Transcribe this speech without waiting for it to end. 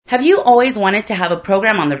Have you always wanted to have a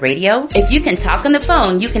program on the radio? If you can talk on the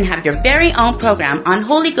phone, you can have your very own program on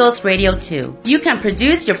Holy Ghost Radio too. You can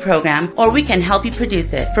produce your program, or we can help you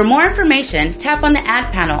produce it. For more information, tap on the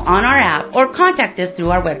ad panel on our app or contact us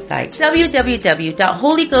through our website,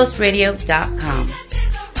 www.holyghostradio.com.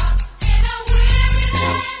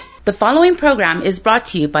 The following program is brought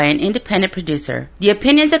to you by an independent producer. The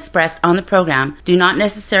opinions expressed on the program do not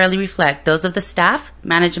necessarily reflect those of the staff,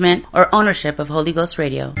 management, or ownership of Holy Ghost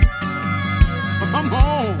Radio. Come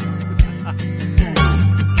home.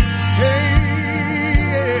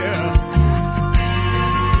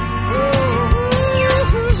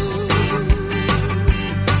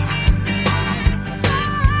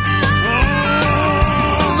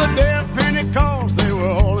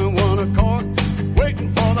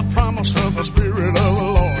 Of the Spirit of the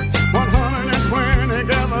Lord, 120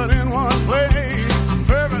 gathered in one place,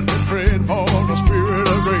 fervently prayed for the Spirit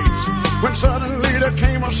of grace. When suddenly there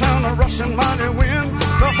came a sound of rushing mighty wind,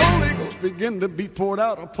 the Holy Ghost began to be poured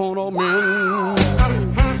out upon all men.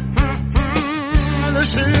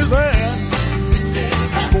 This is that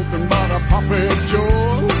spoken by the prophet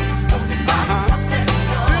Joel.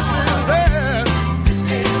 This is that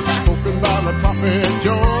spoken by the prophet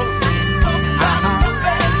Joel.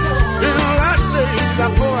 I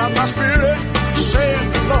pour out my Spirit,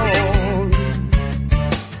 saith the Lord.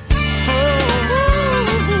 Oh,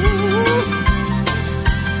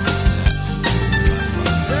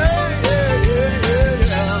 yeah, yeah, yeah,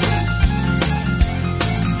 yeah,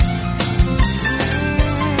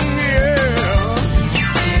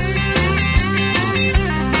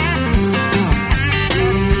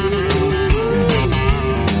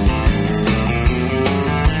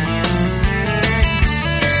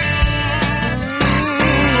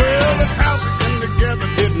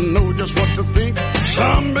 just what to think.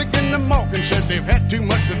 Some begin to mock and said they've had too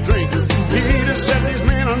much to drink. Peter said these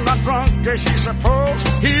men are not drunk as you suppose.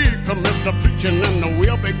 He commenced the preaching and the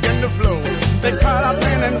wheel began to flow. They cried out,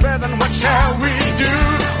 men and brethren, what shall we do?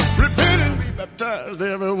 Repent and be baptized,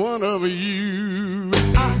 every one of you. This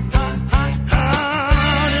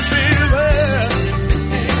is that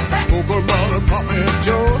spoke about the prophet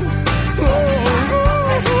Joel.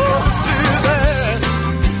 This is that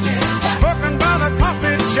spoken by the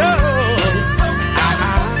prophet Joel.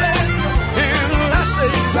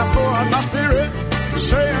 I pour out my Spirit,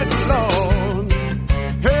 saith the Lord.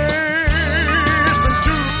 Hey, it's been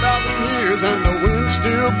 2,000 years and the wind's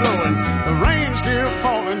still blowing, the rain's still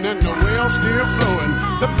falling and the well's still flowing.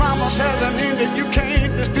 The promise hasn't ended, you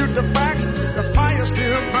can't dispute the facts. The fire's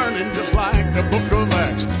still burning just like the book of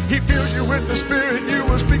Acts. He fills you with the Spirit, you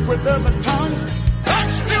will speak with other tongues.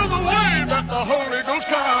 That's still the way that the Holy Ghost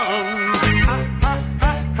comes.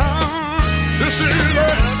 This is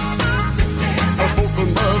it. Spoken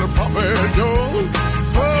by the prophet Joel.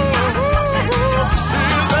 This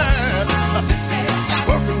is that.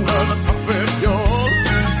 Spoken by the prophet Joel.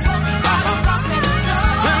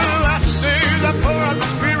 In the last days I pour out the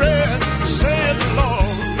Spirit, saith the Lord.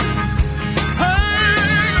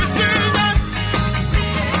 Hey, this is that.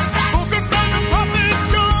 Spoken by the prophet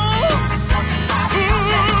Joel.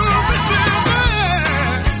 This is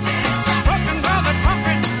that. Spoken by the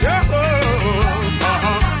prophet Joel.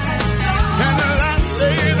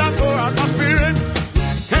 I pour out my Spirit. In the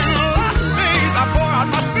last days I pour out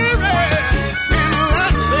my Spirit. In the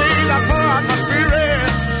last days I pour out my Spirit,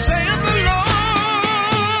 saith the Lord.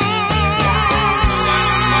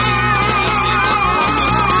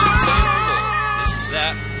 This is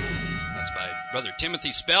that. That's by Brother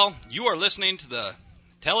Timothy Spell. You are listening to the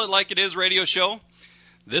Tell It Like It Is radio show.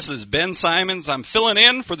 This is Ben Simons. I'm filling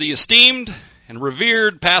in for the esteemed and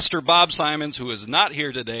revered Pastor Bob Simons, who is not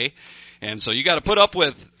here today. And so you got to put up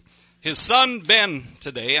with his son, Ben,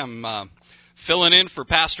 today. I'm filling in for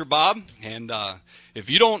Pastor Bob. And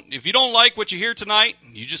if you don't like what you hear tonight,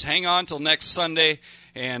 you just hang on till next Sunday,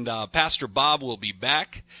 and Pastor Bob will be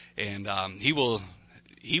back, and he will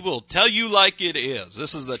tell you like it is.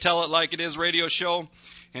 This is the Tell It Like It Is radio show.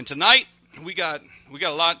 And tonight we got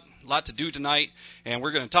a lot to do tonight, and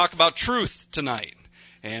we're going to talk about truth tonight.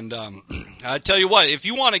 And I tell you what, if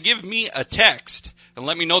you want to give me a text and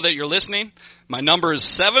let me know that you're listening, my number is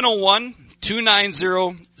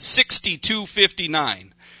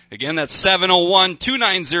 701-290-6259. Again, that's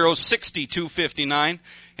 701-290-6259.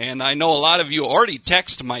 And I know a lot of you already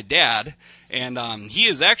text my dad, and he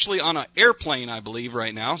is actually on an airplane, I believe,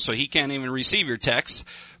 right now, so he can't even receive your text.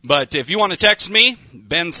 But if you want to text me,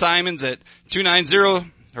 Ben Simons at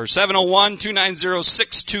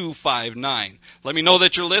 701-290-6259. Let me know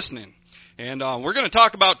that you're listening. And we're going to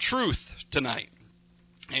talk about truth tonight.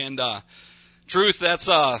 And truth, that's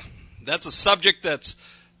a subject that's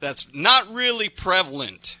that's not really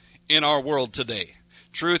prevalent in our world today.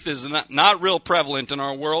 Truth is not real prevalent in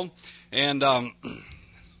our world, and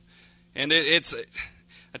it's.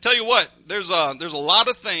 I tell you what, there's a lot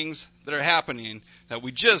of things that are happening that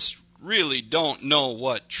we just really don't know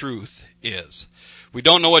what truth is. We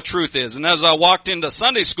don't know what truth is. And as I walked into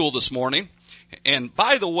Sunday school this morning, and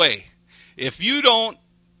by the way, if you don't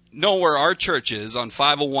know where our church is on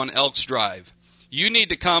 501 Elks Drive, you need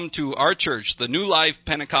to come to our church, the New Life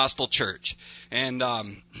Pentecostal Church. And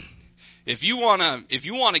if you want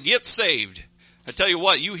to get saved, I tell you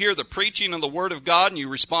what, you hear the preaching of the Word of God and you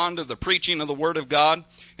respond to the preaching of the Word of God.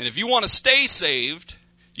 And if you want to stay saved,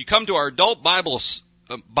 you come to our adult Bible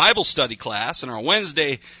study class and our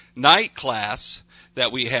Wednesday night class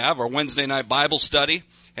that we have, our Wednesday night Bible study,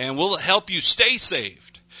 and we'll help you stay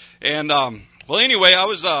saved. And, well, anyway, I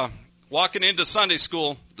was walking into Sunday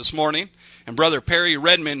school this morning, and Brother Perry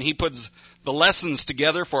Redmond, he puts the lessons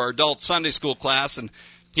together for our adult Sunday school class, and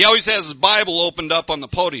he always has his Bible opened up on the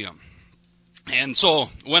podium. And so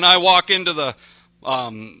when I walk into the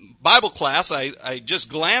Bible class, I just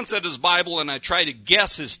glance at his Bible and I try to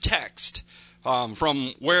guess his text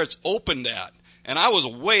from where it's opened at. And I was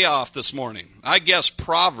way off this morning. I guessed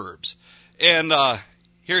Proverbs. And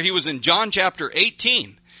here he was in John chapter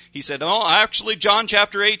 18. He said, "Oh, actually, John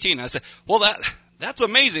chapter 18. I said, well, that's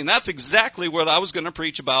amazing. That's exactly what I was going to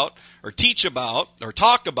preach about or teach about or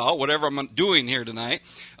talk about, whatever I'm doing here tonight,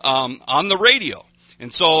 on the radio.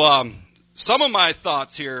 And so some of my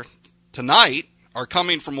thoughts here tonight are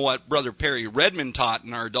coming from what Brother Perry Redmond taught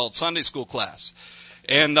in our adult Sunday school class.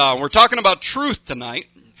 And we're talking about truth tonight,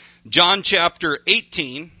 John chapter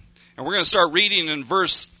 18, and we're going to start reading in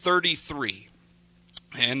verse 33.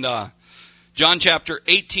 And John chapter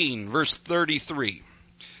 18, verse 33.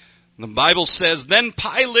 The Bible says, "Then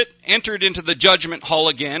Pilate entered into the judgment hall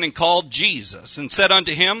again and called Jesus and said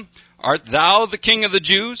unto him, Art thou the King of the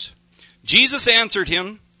Jews? Jesus answered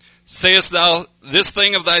him, Sayest thou this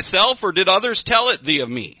thing of thyself, or did others tell it thee of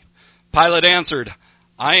me? Pilate answered,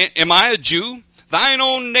 Am I a Jew? Thine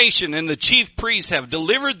own nation and the chief priests have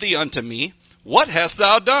delivered thee unto me. What hast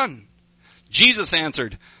thou done? Jesus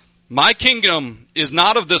answered, My kingdom is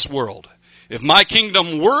not of this world. If my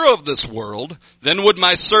kingdom were of this world, then would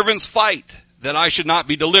my servants fight, that I should not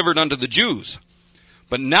be delivered unto the Jews.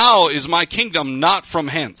 But now is my kingdom not from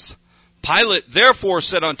hence. Pilate therefore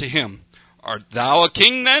said unto him, Art thou a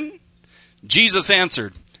king then? Jesus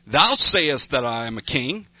answered, Thou sayest that I am a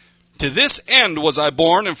king. To this end was I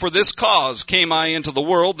born, and for this cause came I into the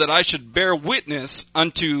world, that I should bear witness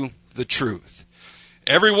unto the truth.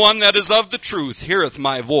 Everyone that is of the truth heareth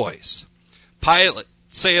my voice. Pilate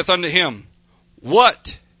saith unto him,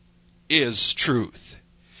 What is truth?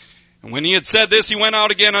 And when he had said this, he went out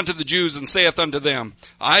again unto the Jews, and saith unto them,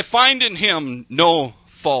 I find in him no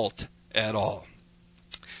fault at all.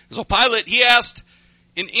 So Pilate, he asked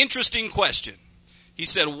an interesting question. He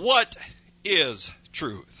said, What is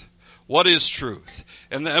truth? What is truth?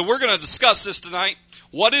 And we're going to discuss this tonight.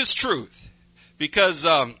 What is truth? Because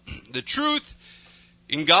the truth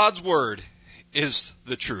in God's Word is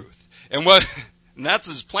the truth. And that's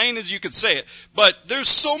as plain as you could say it. But there's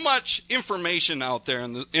so much information out there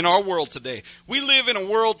in our world today. We live in a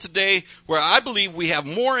world today where I believe we have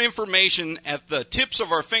more information at the tips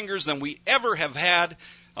of our fingers than we ever have had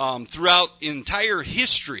throughout entire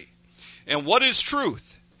history. And what is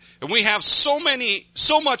truth? And we have so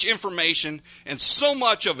much information, and so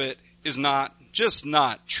much of it is just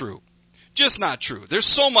not true. Just not true. There's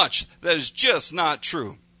so much that is just not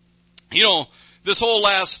true. You know, this whole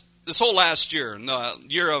last year, the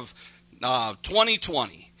year of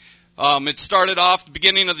 2020, it started off the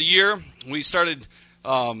beginning of the year. We started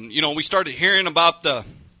hearing about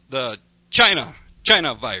the China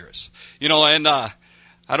virus. And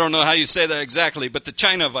I don't know how you say that exactly, but the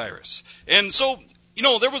China virus. And so,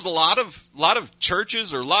 there was a lot of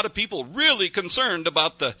churches or a lot of people really concerned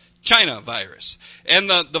about the China virus. And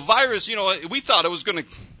the virus, we thought it was going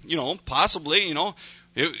to, possibly,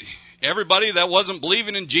 everybody that wasn't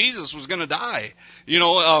believing in Jesus was going to die.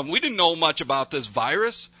 We didn't know much about this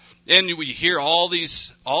virus. And we hear all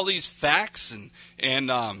these facts and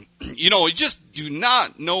you just do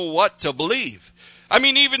not know what to believe. I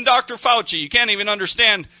mean, even Dr. Fauci, you can't even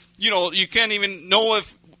understand, you can't even know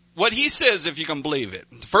what he says if you can believe it.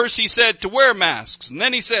 First he said to wear masks, and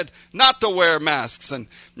then he said not to wear masks, and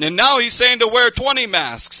now he's saying to wear 20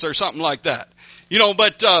 masks or something like that.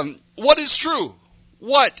 But what is true?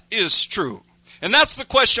 What is true? And that's the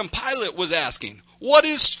question Pilate was asking. What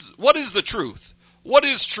is the truth? What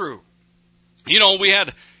is true?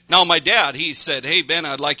 Now my dad, he said, Hey Ben,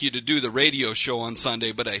 I'd like you to do the radio show on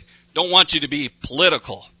Sunday, but I don't want you to be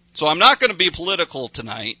political. So I'm not going to be political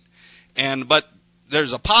tonight, but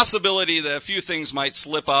there's a possibility that a few things might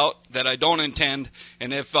slip out that I don't intend,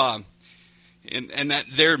 and if and that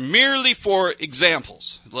they're merely for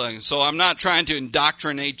examples. So I'm not trying to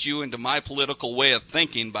indoctrinate you into my political way of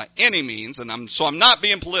thinking by any means, and I'm not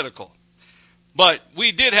being political. But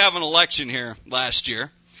we did have an election here last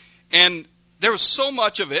year, and there was so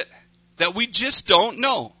much of it that we just don't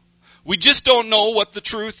know. We just don't know what the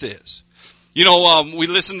truth is. You know, we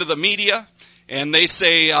listen to the media, and they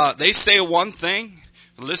say one thing.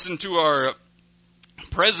 Listen to our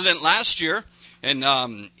president last year, and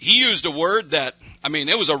he used a word that,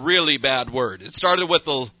 it was a really bad word. It started with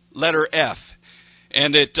the letter F,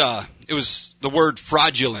 and it was the word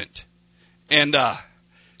fraudulent. And,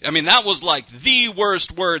 that was like the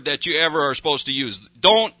worst word that you ever are supposed to use.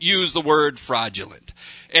 Don't use the word fraudulent.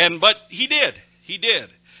 But he did.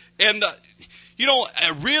 And,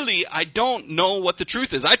 I don't know what the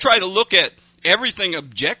truth is. I try to look at everything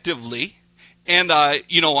objectively, and, I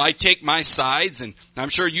take my sides, and I'm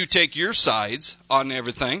sure you take your sides on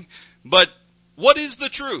everything. But what is the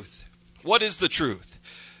truth? What is the truth?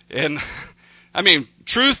 And,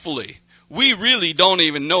 truthfully, we really don't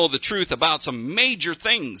even know the truth about some major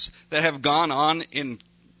things that have gone on in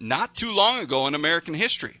not too long ago in American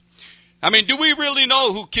history. Do we really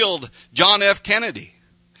know who killed John F. Kennedy?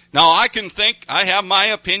 Now, I have my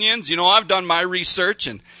opinions. I've done my research,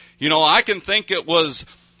 and, I can think it was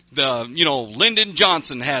Lyndon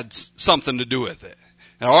Johnson had something to do with it.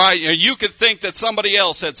 All right, you could think that somebody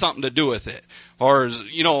else had something to do with it. Or,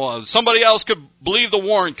 somebody else could believe the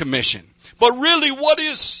Warren Commission. But really, what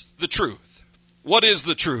is the truth? What is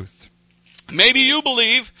the truth? Maybe you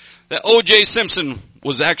believe that O.J. Simpson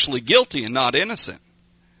was actually guilty and not innocent.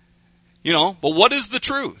 But what is the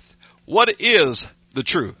truth? What is the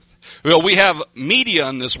truth? Well, we have media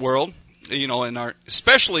in this world,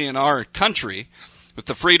 especially in our country, with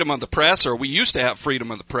the freedom of the press, or we used to have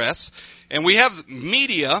freedom of the press, and we have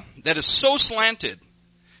media that is so slanted.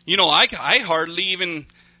 I hardly even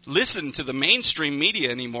listen to the mainstream media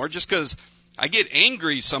anymore, just because I get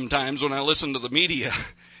angry sometimes when I listen to the media,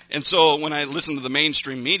 and so when I listen to the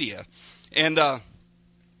mainstream media, and I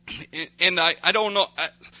don't know,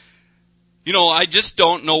 I just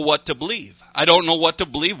don't know what to believe. I don't know what to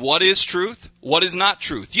believe. What is truth? What is not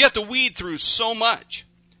truth? You have to weed through so much.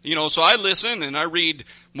 So I listen and I read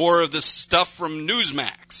more of this stuff from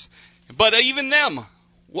Newsmax. But even them,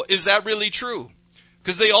 is that really true?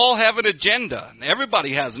 Because they all have an agenda.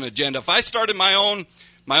 Everybody has an agenda. If I started my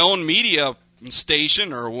own media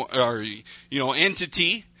station or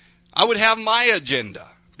entity, I would have my agenda.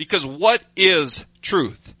 Because what is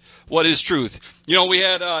truth? What is truth? We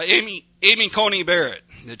had Amy Coney Barrett.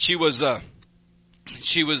 That she was not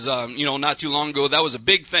too long ago. That was a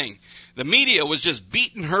big thing. The media was just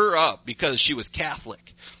beating her up because she was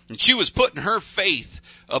Catholic. And she was putting her faith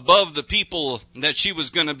above the people that she was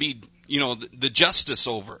going to be, the justice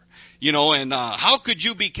over. And how could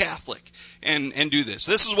you be Catholic and do this?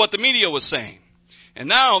 This is what the media was saying. And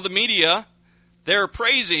now the media, they're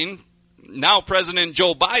praising now President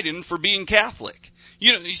Joe Biden for being Catholic.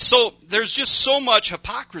 So there's just so much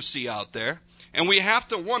hypocrisy out there. And we have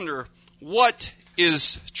to wonder, what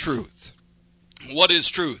is truth? What is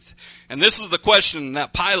truth? And this is the question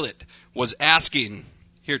that Pilate was asking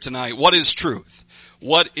here tonight. What is truth?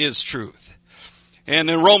 What is truth? And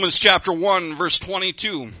in Romans chapter 1, verse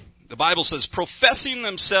 22, the Bible says, professing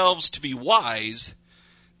themselves to be wise,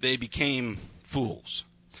 they became fools.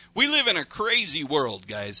 We live in a crazy world,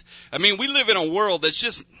 guys. We live in a world that's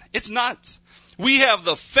just, it's nuts. We have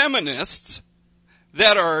the feminists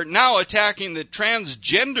that are now attacking the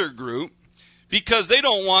transgender group because they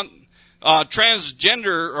don't want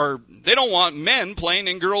transgender, or they don't want men playing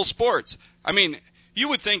in girls' sports. You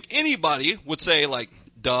would think anybody would say, like,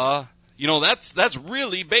 duh. That's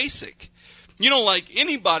really basic. Like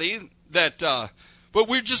anybody that, but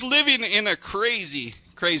we're just living in a crazy,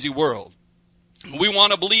 crazy world. We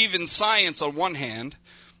want to believe in science on one hand,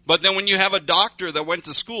 but then when you have a doctor that went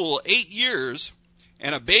to school 8 years,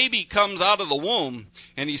 and a baby comes out of the womb,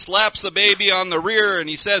 and he slaps the baby on the rear, and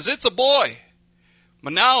he says, it's a boy.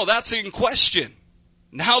 But now that's in question.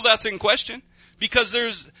 Now that's in question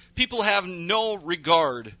because people have no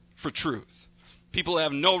regard for truth. People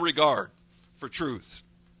have no regard for truth.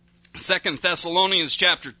 2 Thessalonians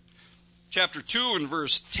chapter 2 and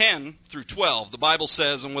verse 10 through 12, the Bible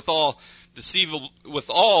says, and with all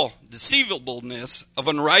deceivableness of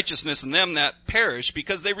unrighteousness in them that perish,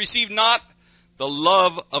 because they receive not the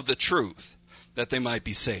love of the truth, that they might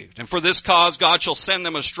be saved. And for this cause God shall send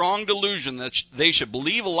them a strong delusion, that they should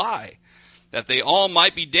believe a lie, that they all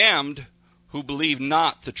might be damned who believed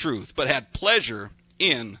not the truth, but had pleasure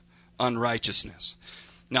in unrighteousness.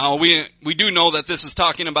 Now, we do know that this is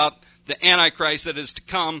talking about the Antichrist that is to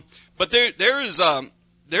come, but there's a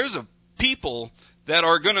people that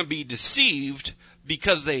are going to be deceived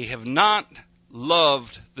because they have not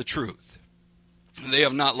loved the truth. They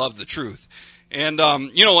have not loved the truth. And,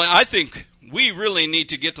 I think we really need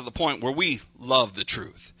to get to the point where we love the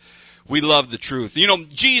truth. We love the truth.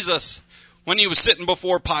 Jesus, when he was sitting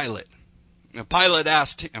before Pilate, Pilate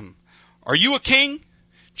asked him, "Are you a king?"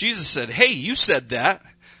 Jesus said, "Hey, you said that,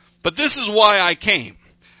 but this is why I came.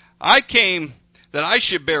 I came that I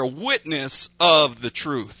should bear witness of the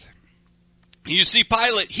truth." You see,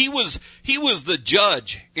 Pilate, he was the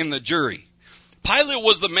judge in the jury. Pilate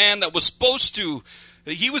was the man that was supposed to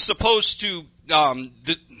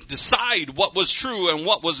decide what was true and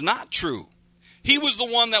what was not true. He was the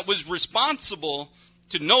one that was responsible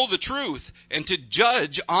to know the truth and to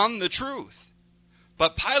judge on the truth.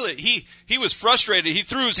 But Pilate, he was frustrated. He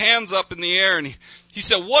threw his hands up in the air and he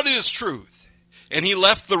said, "What is truth?" And he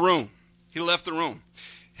left the room. He left the room.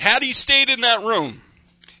 Had he stayed in that room,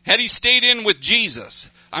 had he stayed in with Jesus,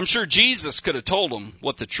 I'm sure Jesus could have told him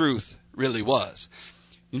what the truth really was.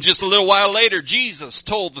 And just a little while later, Jesus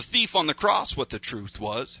told the thief on the cross what the truth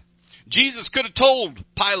was. Jesus could have told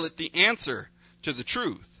Pilate the answer to the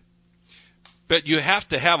truth. But you have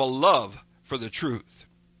to have a love for the truth.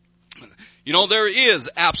 There is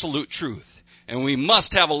absolute truth, and we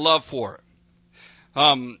must have a love for it.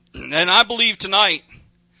 And I believe tonight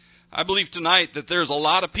that there's a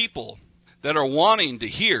lot of people that are wanting to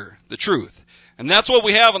hear the truth. And that's what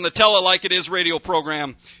we have on the Tell It Like It Is radio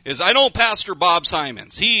program. Is I know Pastor Bob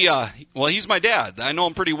Simons. He's my dad. I know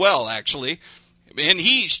him pretty well, actually. And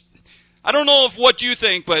I don't know if what you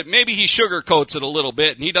think, but maybe he sugarcoats it a little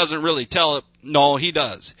bit, and he doesn't really tell it. No, he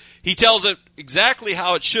does. He tells it exactly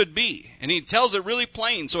how it should be, and he tells it really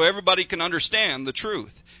plain so everybody can understand the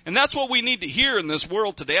truth. And that's what we need to hear in this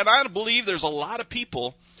world today. And I believe there's a lot of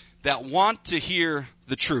people that want to hear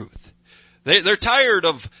the truth. They're tired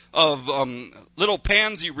of little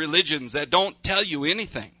pansy religions that don't tell you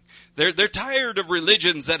anything. They're tired of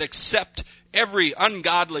religions that accept every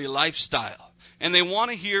ungodly lifestyle, and they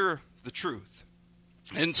want to hear the truth.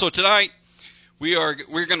 And so tonight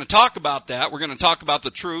we're going to talk about that. We're going to talk about the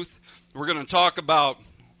truth. We're going to talk about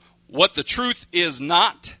what the truth is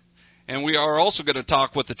not, and we are also going to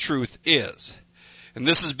talk what the truth is. And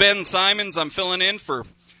this is Ben Simons. I'm filling in for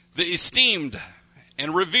the esteemed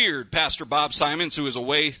and revered Pastor Bob Simons, who is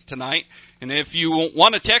away tonight. And if you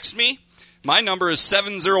want to text me, my number is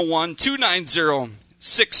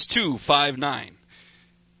 701-290-6259.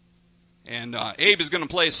 And Abe is going to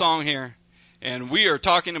play a song here, and we are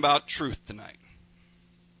talking about truth tonight.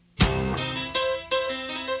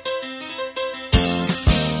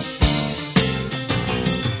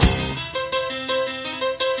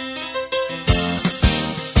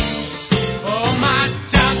 Oh, my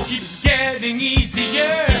job keeps getting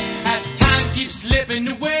easier as time keeps slipping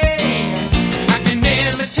away. I can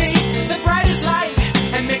imitate the brightest light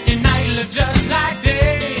and make your night look just like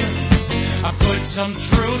day. I put some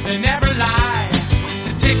truth in every lie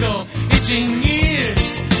to tickle itching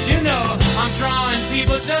ears. I'm drawing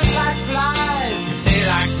people just like flies, 'cause they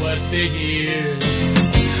like what they hear.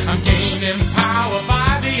 I'm gaining power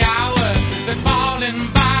by the hour, they're falling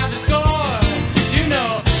by the score.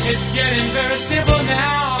 It's getting very simple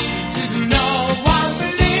now, since no one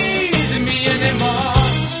believes in me anymore.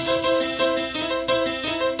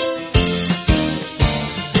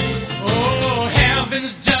 Oh,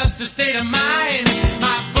 heaven's just a state of mind.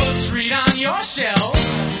 My books read on your shelf.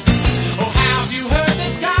 Oh, have you heard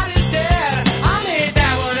that God is dead? I made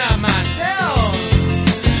that one up myself.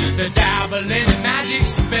 They're dabbling in magic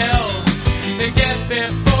spells. They get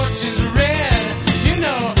their fortunes read.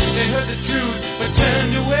 They heard the truth but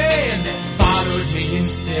turned away, and they followed me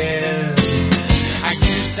instead. I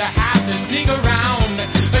used to have to sneak around,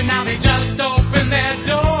 but now they just open their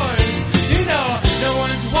doors. No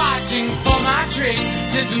one's watching for my tricks,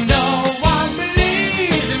 since no one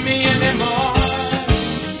believes in me anymore.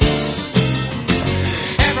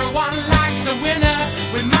 Everyone likes a winner.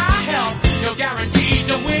 With my help, you're guaranteed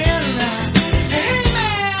to win. Hey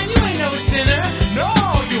man, you ain't no sinner. No,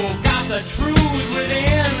 you've got the truth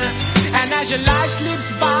within. And as your life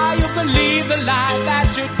slips by, you'll believe the lie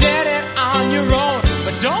that you're dead and on your own.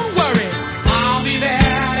 But don't worry, I'll be there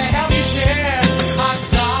to help you share a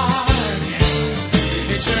dark,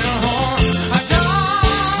 eternal home. A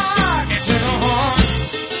dark, eternal home.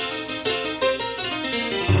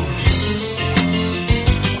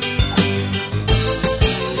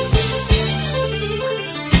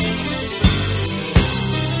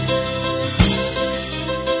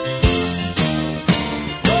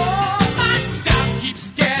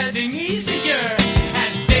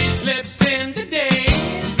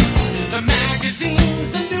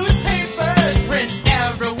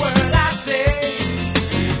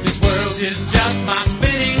 is just my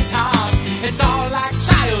spinning top. It's all like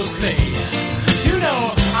child's play. You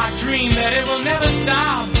know, I dream that it will never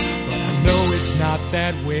stop, but I know it's not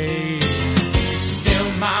that way.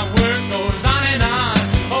 Still my work goes on and on,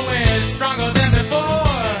 always stronger than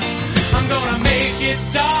before. I'm gonna make it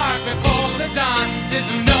dark before the dawn,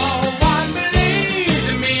 since no one believes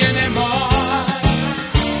in me anymore.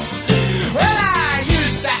 Well, I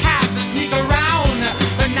used to have to sneak around,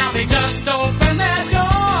 but now they just open their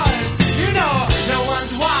doors. You know, no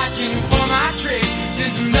one's watching for my tricks,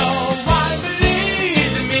 since no one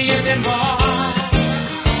believes in me anymore.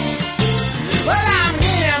 Well, I'm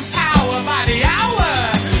getting power by the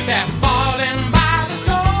hour, they're falling by the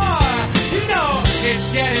score. You know,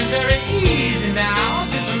 it's getting very easy now,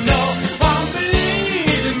 since no one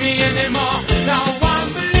believes in me anymore. No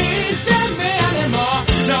one believes in me anymore.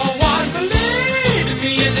 No one believes in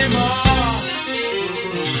me anymore.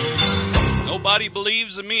 Nobody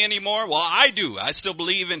believes in me anymore? Well, I do. I still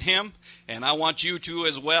believe in him, and I want you to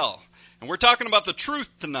as well. And we're talking about the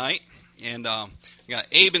truth tonight, and we got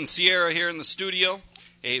Abe and Sierra here in the studio.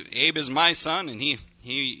 Abe is my son, and he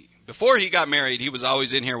before he got married, he was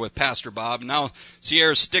always in here with Pastor Bob. Now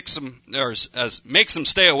Sierra makes him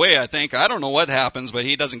stay away, I think. I don't know what happens, but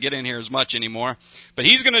he doesn't get in here as much anymore. But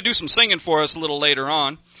he's going to do some singing for us a little later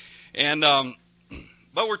on. And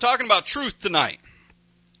but we're talking about truth tonight.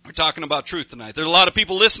 We're talking about truth tonight. There's a lot of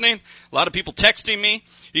people listening, a lot of people texting me.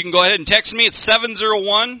 You can go ahead and text me. It's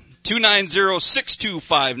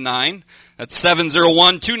 701-290-6259. That's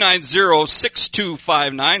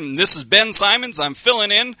 701-290-6259. And this is Ben Simons. I'm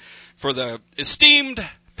filling in for the esteemed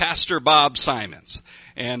Pastor Bob Simons.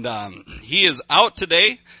 And he is out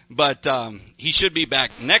today, but he should be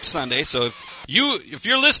back next Sunday. So if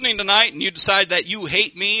you're listening tonight and you decide that you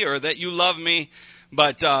hate me or that you love me,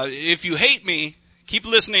 but if you hate me, keep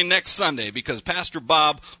listening next Sunday, because Pastor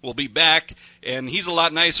Bob will be back, and he's a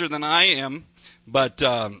lot nicer than I am. But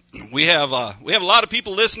we have a lot of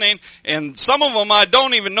people listening, and some of them I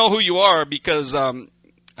don't even know who you are, because I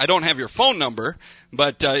don't have your phone number.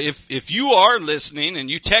 But if you are listening and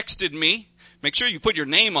you texted me, make sure you put your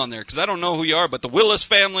name on there, because I don't know who you are. But the Willis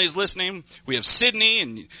family is listening. We have Sydney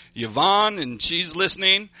and Yvonne, and she's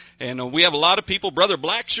listening. And we have a lot of people. Brother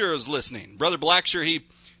Blackshear is listening. Brother Blackshear, he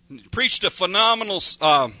preached a phenomenal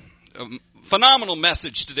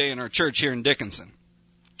message today in our church here in Dickinson.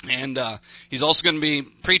 And he's also going to be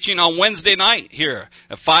preaching on Wednesday night here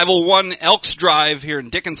at 501 Elks Drive here in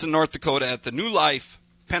Dickinson, North Dakota at the New Life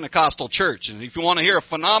Pentecostal Church. And if you want to hear a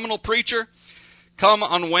phenomenal preacher, come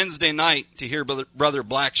on Wednesday night to hear Brother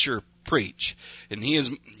Blackshear preach. And he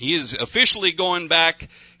is officially going back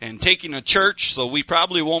and taking a church, so we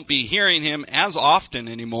probably won't be hearing him as often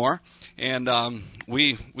anymore. And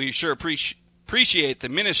we sure appreciate the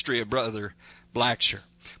ministry of Brother Blackshear.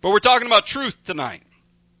 But we're talking about truth tonight.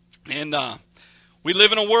 And we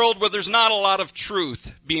live in a world where there's not a lot of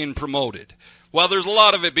truth being promoted. Well, there's a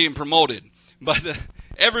lot of it being promoted, but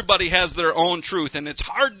everybody has their own truth, and it's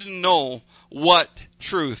hard to know what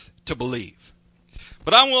truth to believe.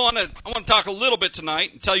 But I want to talk a little bit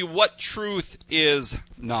tonight and tell you what truth is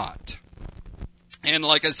not. And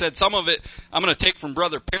like I said, some of it I'm going to take from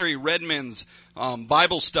Brother Perry Redmond's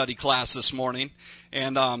Bible study class this morning.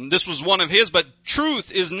 And this was one of his, but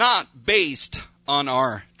truth is not based on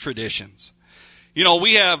our traditions. You know,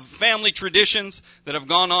 we have family traditions that have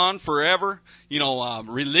gone on forever,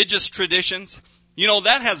 religious traditions. You know,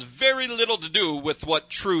 that has very little to do with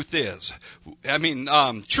what truth is. I mean,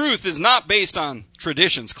 truth is not based on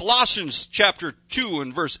traditions. Colossians chapter 2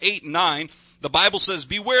 and verse 8 and 9, the Bible says,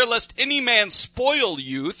 "Beware lest any man spoil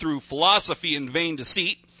you through philosophy and vain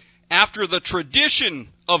deceit, after the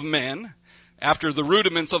tradition of men, after the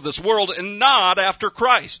rudiments of this world, and not after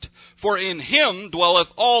Christ. For in him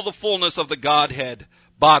dwelleth all the fullness of the Godhead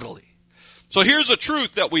bodily." So here's a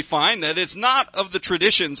truth that we find, that it's not of the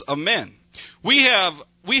traditions of men. We have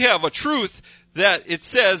a truth that it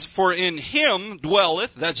says, "For in him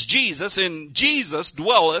dwelleth," that's Jesus, "in Jesus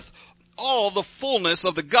dwelleth all the fullness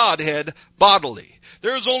of the Godhead bodily."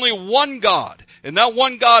 There is only one God, and that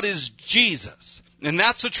one God is Jesus. And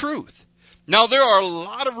that's the truth. Now, there are a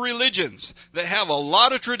lot of religions that have a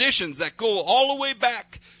lot of traditions that go all the way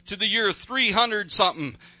back to the year 300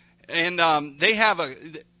 something, and they have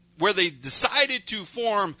where they decided to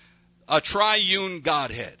form a triune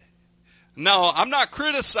Godhead. Now, I'm not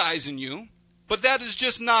criticizing you, but that is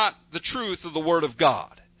just not the truth of the Word of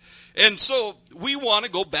God. And so we want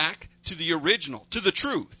to go back to the original, to the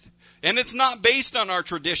truth. And it's not based on our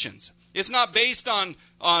traditions. It's not based on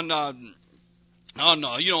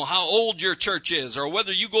how old your church is, or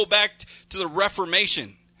whether you go back to the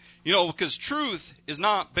Reformation. Because truth is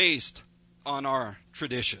not based on our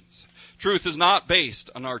traditions. Truth is not based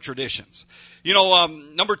on our traditions. You know,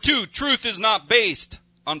 number 2, truth is not based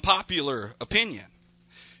on popular opinion.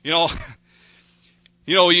 You know,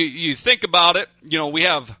 you think about it. You know, we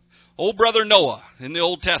have old brother Noah in the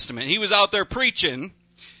Old Testament. He was out there preaching,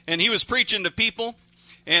 and he was preaching to people,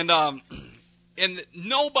 and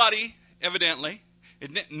nobody evidently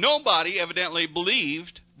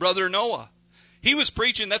believed brother Noah. He was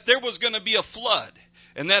preaching that there was going to be a flood,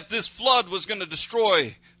 and that this flood was going to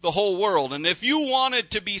destroy the whole world. And if you wanted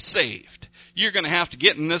to be saved, you're going to have to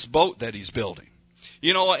get in this boat that he's building.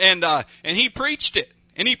 You know, and he preached it,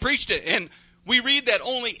 and we read that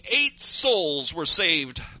only 8 souls were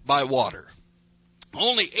saved by water.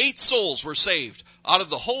 Only 8 souls were saved out of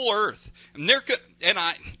the whole earth. And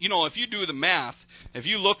if you do the math, if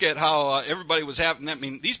you look at how everybody was having,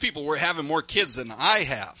 these people were having more kids than I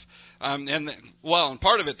have. And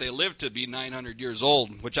part of it, they lived to be 900 years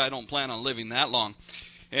old, which I don't plan on living that long.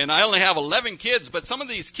 And I only have 11 kids, but some of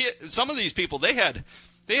these people, they had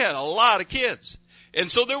a lot of kids. And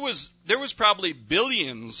so there was probably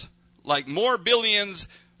billions, like more billions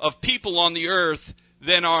of people on the earth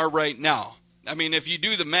than are right now. I mean, if you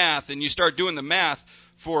do the math and you start doing the math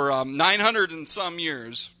for 900 and some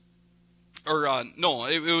years,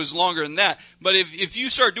 it was longer than that. But if you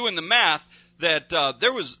start doing the math, that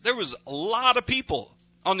there was a lot of people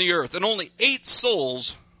on the earth, and only 8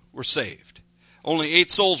 souls were saved. Only 8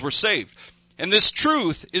 souls were saved. And this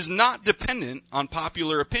truth is not dependent on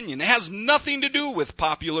popular opinion. It has nothing to do with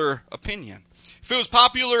popular opinion. If it was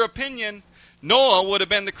popular opinion, Noah would have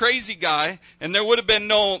been the crazy guy, and there would have been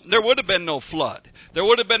no flood. There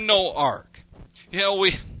would have been no ark. You know,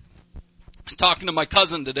 I was talking to my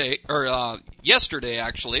cousin yesterday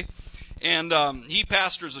actually, and he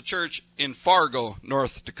pastors a church in Fargo,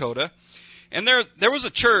 North Dakota. And there was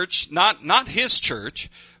a church, not his church,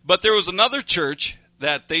 but there was another church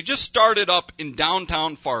that they just started up in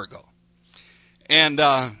downtown Fargo. And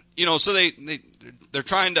so they're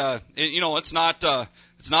trying to, it's not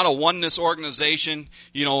a oneness organization,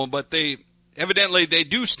 but they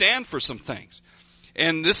do stand for some things.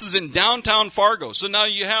 And this is in downtown Fargo. So now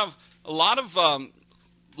you have a lot of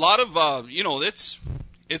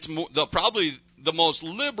it's probably the most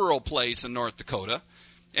liberal place in North Dakota,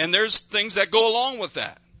 and there's things that go along with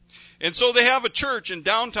that. And so they have a church in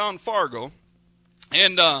downtown Fargo,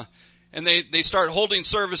 and they start holding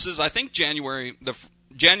services. I think January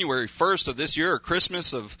 1st of this year, or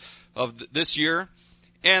Christmas of this year,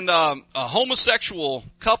 and a homosexual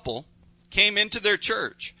couple came into their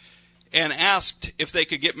church and asked if they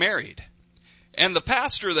could get married. And the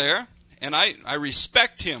pastor there, and I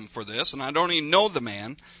respect him for this, and I don't even know the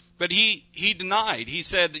man, but he denied. He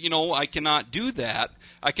said, I cannot do that.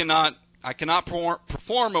 I cannot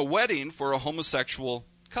perform a wedding for a homosexual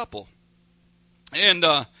couple. And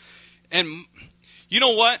you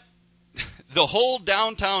know what? The whole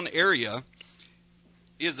downtown area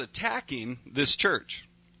is attacking this church.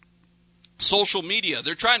 Social media,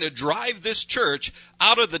 they're trying to drive this church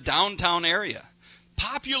out of the downtown area.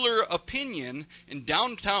 Popular opinion in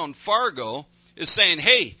downtown Fargo is saying,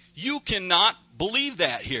 hey, you cannot believe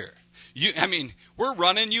that here. We're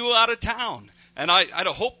running you out of town. And I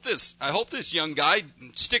hope this young guy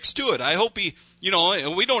sticks to it. I hope he,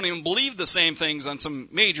 we don't even believe the same things on some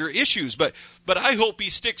major issues, but I hope he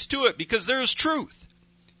sticks to it, because there's truth.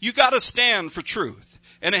 You got to stand for truth.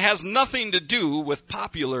 And it has nothing to do with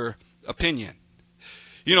popular opinion.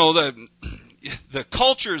 The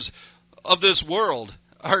cultures of this world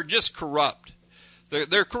are just corrupt.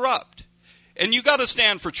 They're corrupt. And you got to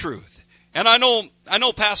stand for truth. And I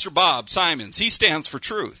know Pastor Bob Simons, he stands for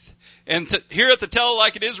truth. And here at the Tell It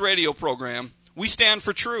Like It Is radio program, we stand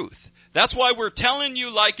for truth. That's why we're telling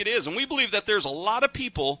you like it is. And we believe that there's a lot of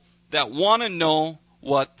people that want to know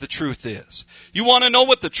what the truth is. You want to know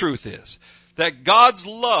what the truth is. That God's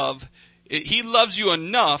love, He loves you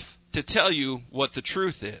enough to tell you what the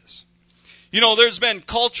truth is. There's been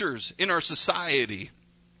cultures in our society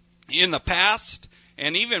in the past,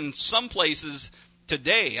 and even some places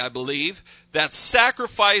today, I believe, that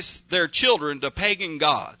sacrifice their children to pagan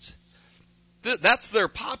gods. That's their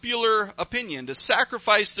popular opinion, to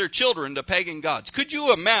sacrifice their children to pagan gods. Could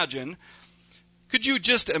you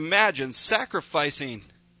just imagine sacrificing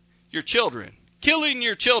your children, killing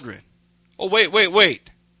your children? Oh,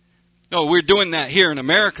 wait. No, we're doing that here in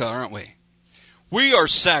America, aren't we? We are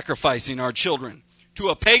sacrificing our children to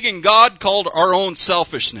a pagan god called our own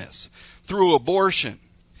selfishness through abortion.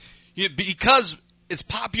 Because it's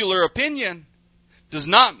popular opinion does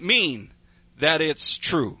not mean that it's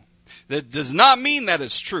true. That does not mean that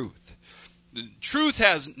it's truth. Truth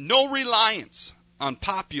has no reliance on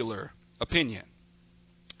popular opinion.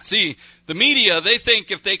 See, the media, they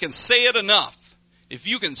think if they can say it enough, if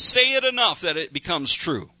you can say it enough that it becomes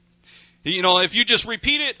true. You know, if you just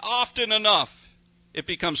repeat it often enough, it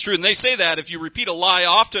becomes true. And they say that if you repeat a lie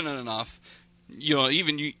often enough, you know,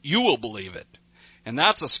 even you will believe it. And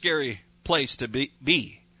that's a scary place to be.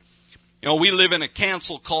 You know, we live in a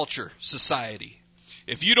cancel culture society.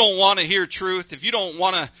 If you don't want to hear truth, if you don't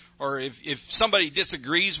want to, or if somebody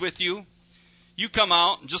disagrees with you, you come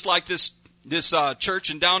out, just like this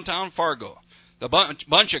church in downtown Fargo. The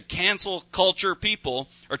bunch of cancel culture people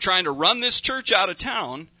are trying to run this church out of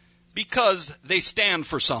town because they stand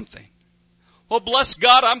for something. Well, bless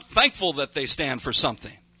God, I'm thankful that they stand for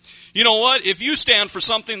something. You know what? If you stand for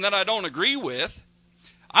something that I don't agree with,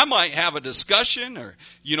 I might have a discussion, or,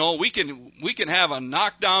 you know, we can have a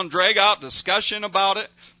knockdown, drag-out discussion about it,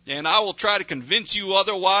 and I will try to convince you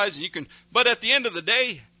otherwise. But at the end of the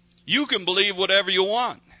day, you can believe whatever you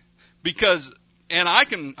want. And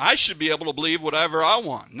I should be able to believe whatever I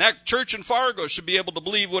want. And that church in Fargo should be able to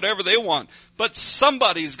believe whatever they want. But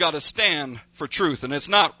somebody's got to stand for truth, and it's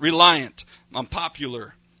not reliant on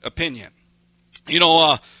popular opinion. You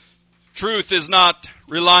know, truth is not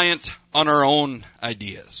reliant on our own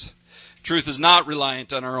ideas. Truth is not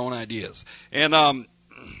reliant on our own ideas. And I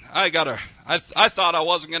thought I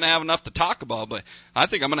wasn't going to have enough to talk about, but I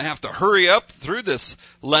think I'm going to have to hurry up through this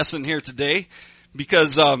lesson here today,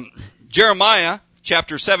 because Jeremiah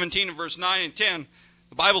chapter 17 and verse 9 and 10,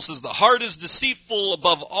 the Bible says, the heart is deceitful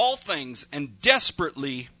above all things and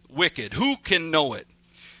desperately wicked. Who can know it?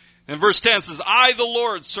 And verse 10 says, I, the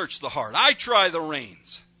Lord, search the heart. I try the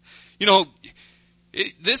reins. You know,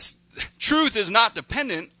 this truth is not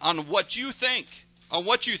dependent on what you think.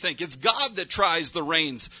 It's God that tries the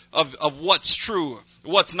reins of what's true,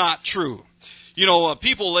 what's not true. You know,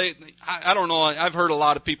 people, I don't know, I've heard a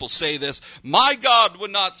lot of people say this. My God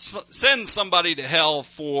would not send somebody to hell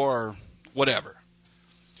for whatever.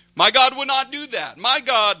 My God would not do that. My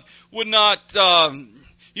God would not,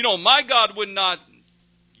 my God would not,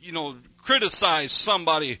 criticize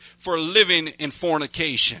somebody for living in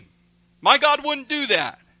fornication. My God wouldn't do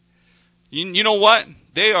that. You know what?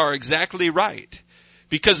 They are exactly right.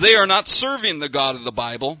 Because they are not serving the God of the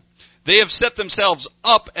Bible. They have set themselves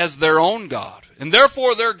up as their own God. And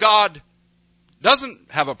therefore their God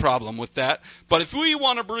doesn't have a problem with that. But if we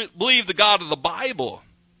want to believe the God of the Bible,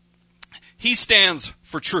 He stands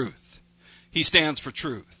for truth. He stands for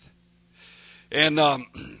truth. And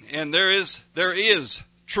there is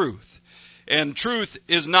truth. And truth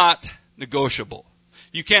is not negotiable.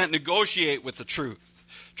 You can't negotiate with the truth.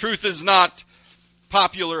 Truth is not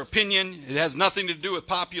popular opinion. It has nothing to do with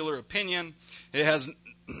popular opinion. It has,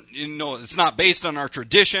 it's not based on our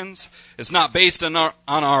traditions. It's not based on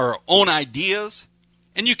our own ideas.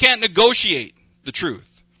 And you can't negotiate the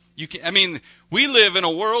truth. We live in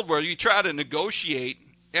a world where you try to negotiate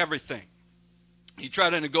everything. You try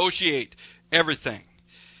to negotiate everything.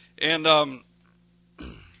 And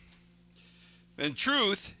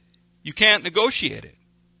truth, you can't negotiate it.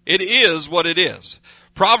 It is what it is.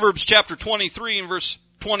 Proverbs chapter 23 and verse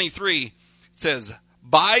 23 says,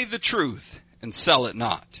 buy the truth and sell it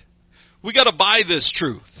not. We got to buy this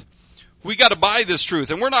truth. We got to buy this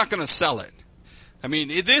truth, and we're not going to sell it.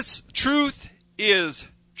 This truth is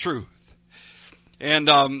truth. And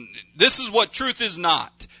this is what truth is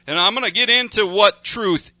not. And I'm going to get into what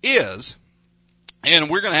truth is. And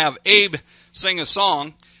we're going to have Abe sing a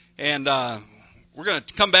song. And we're going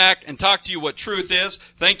to come back and talk to you what truth is.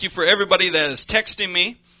 Thank you for everybody that is texting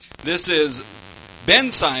me. This is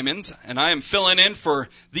Ben Simons, and I am filling in for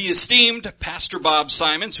the esteemed Pastor Bob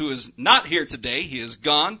Simons, who is not here today. He is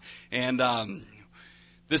gone. And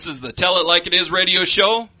this is the Tell It Like It Is radio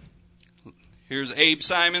show. Here's Abe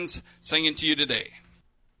Simons singing to you today.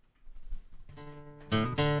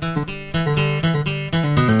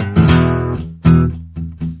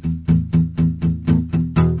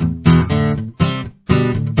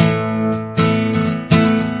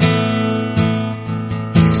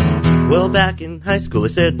 Well, back in high school, I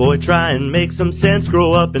said, boy, try and make some sense.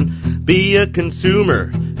 Grow up and be a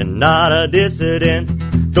consumer and not a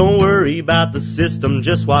dissident. Don't worry about the system,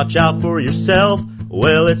 just watch out for yourself.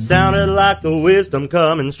 Well, it sounded like the wisdom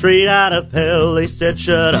coming straight out of hell. They said,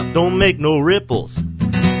 shut up, don't make no ripples,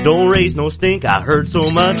 don't raise no stink. I heard so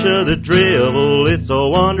much of the drivel, it's a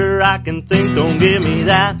wonder I can think. Don't give me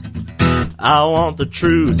that, I want the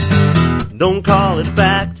truth, don't call it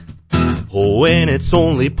fact. Oh, when it's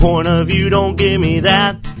only point of view, don't give me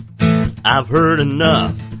that. I've heard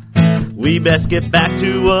enough. We best get back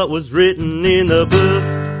to what was written in the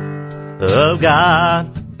book of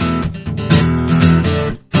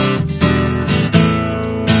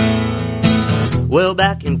Well,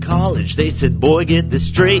 back in college, they said, boy, get this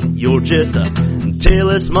straight. You're just a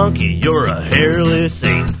tailless monkey. You're a hairless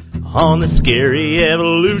saint. On the scary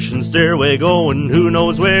evolution stairway going who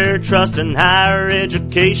knows where. Trusting higher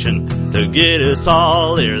education to get us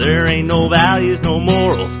all there. There ain't no values, no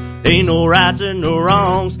morals. Ain't no rights and no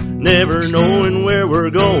wrongs. Never knowing where we're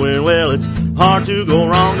going. Well, it's hard to go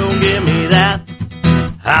wrong. Don't give me that.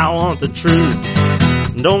 I want the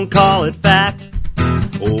truth. Don't call it fact.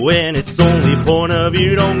 When it's only point of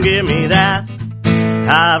view, don't give me that.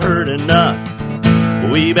 I've heard enough.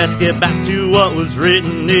 We best get back to what was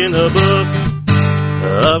written in the book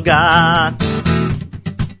of God.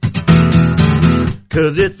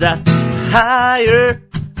 'Cause it's that higher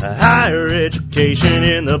education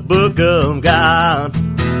in the book of God.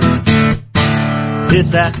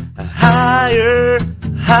 It's that higher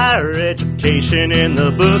education in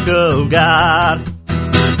the book of God.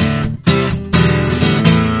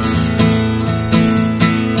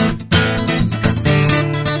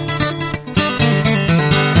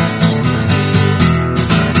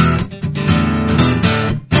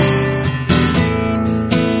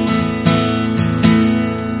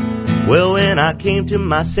 Well, when I came to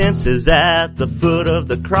my senses at the foot of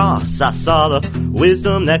the cross, I saw the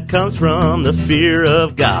wisdom that comes from the fear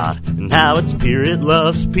of God, and how its pure, it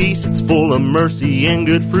loves peace, it's full of mercy and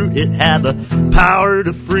good fruit. It had the power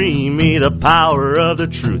to free me, the power of the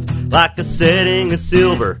truth. Like a setting of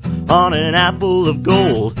silver on an apple of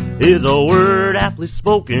gold is a word aptly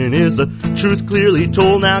spoken, is the truth clearly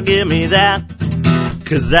told. Now give me that,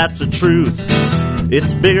 'cause that's the truth.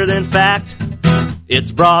 It's bigger than fact. It's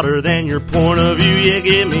broader than your point of view, yeah,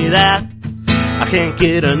 give me that. I can't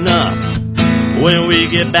get enough. When we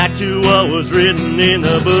get back to what was written in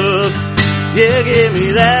the book, yeah, give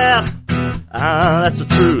me that. That's the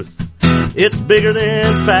truth. It's bigger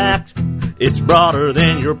than fact. It's broader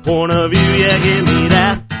than your point of view, yeah, give me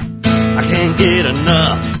that. I can't get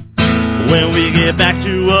enough. When we get back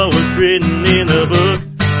to what was written in the book,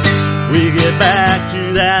 we get back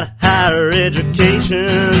to that higher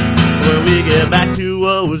education. When we get back to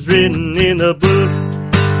what was written in the book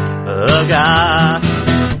of God.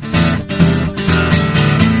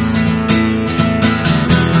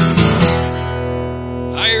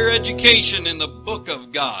 Higher education in the book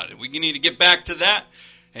of God. We need to get back to that.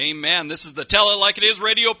 Amen. This is the Tell It Like It Is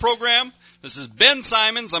radio program. This is Ben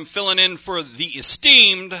Simons. I'm filling in for the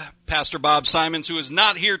esteemed Pastor Bob Simons, who is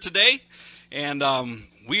not here today. And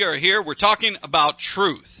we are here. We're talking about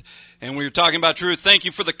truth. And we were talking about truth. Thank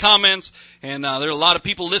you for the comments. And there are a lot of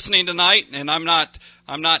people listening tonight. And I'm not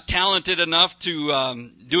talented enough to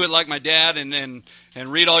do it like my dad and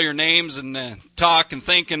read all your names and talk and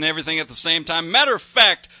think and everything at the same time. Matter of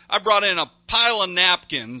fact, I brought in a pile of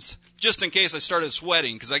napkins just in case I started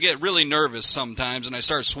sweating, because I get really nervous sometimes and I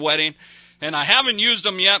start sweating. And I haven't used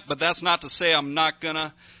them yet, but that's not to say I'm not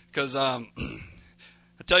gonna, because I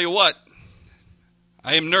tell you what,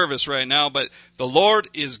 I am nervous right now, but the Lord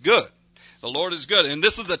is good. The Lord is good. And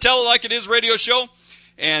this is the Tell It Like It Is radio show.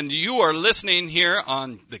 And you are listening here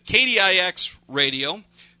on the KDIX radio,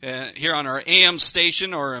 here on our AM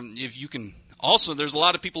station, or if you can also, there's a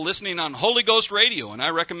lot of people listening on Holy Ghost radio, and I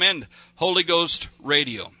recommend Holy Ghost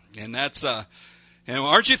radio. And that's, and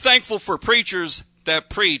aren't you thankful for preachers that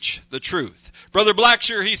preach the truth? Brother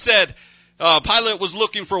Blackshear, he said, Pilate was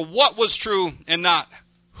looking for what was true and not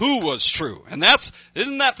who was true. And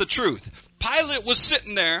isn't that the truth? Pilate was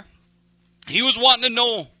sitting there. He was wanting to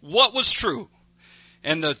know what was true.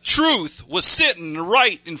 And the truth was sitting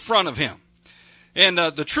right in front of him. And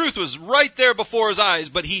the truth was right there before his eyes,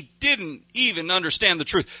 but he didn't even understand the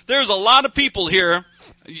truth. There's a lot of people here,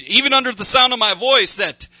 even under the sound of my voice,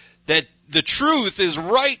 that the truth is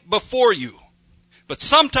right before you. But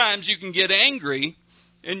sometimes you can get angry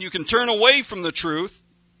and you can turn away from the truth,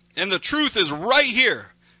 and the truth is right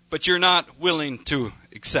here, but you're not willing to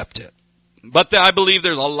accept it. But I believe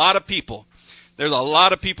there's a lot of people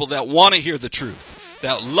that want to hear the truth,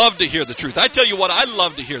 that love to hear the truth. I tell you what, I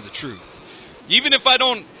love to hear the truth. Even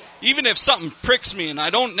if something pricks me and I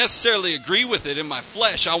don't necessarily agree with it in my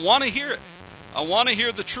flesh, I want to hear it. I want to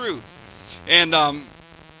hear the truth. And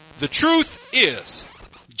the truth is,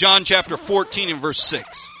 John chapter 14 and verse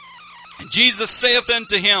 6. Jesus saith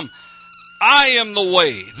unto him, I am the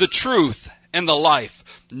way, the truth, and the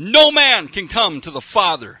life. No man can come to the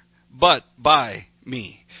Father but by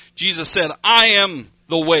me. Jesus said, I am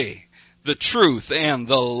the way, the truth, and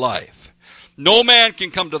the life. No man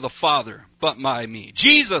can come to the Father but by me.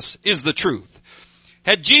 Jesus is the truth.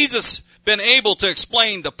 Had Jesus been able to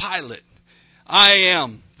explain to Pilate, I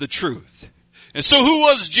am the truth. And so who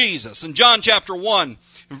was Jesus? In John chapter 1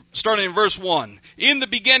 starting in verse 1. In the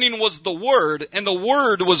beginning was the Word, and the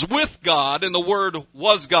Word was with God, and the Word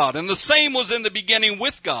was God. And the same was in the beginning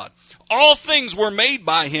with God. All things were made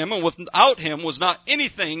by Him, and without Him was not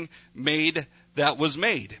anything made that was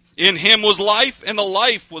made. In Him was life, and the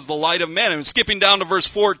life was the light of men. And skipping down to verse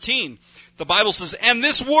 14, the Bible says, and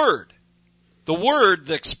this Word,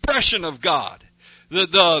 the expression of God,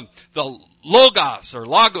 the logos, or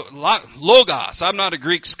logos, I'm not a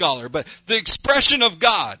Greek scholar, but the expression of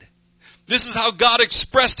God. This is how God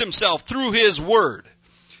expressed Himself through His Word.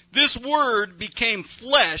 This Word became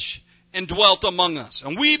flesh and dwelt among us.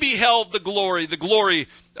 And we beheld the glory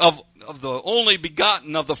of the only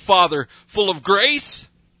begotten of the Father, full of grace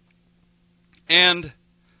and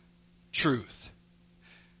truth.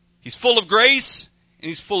 He's full of grace and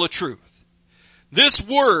He's full of truth. This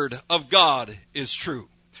Word of God is true.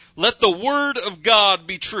 Let the Word of God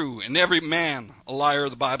be true, and every man a liar,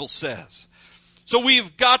 the Bible says. So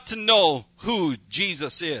we've got to know who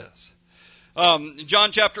Jesus is.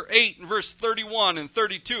 John chapter 8 and verse 31 and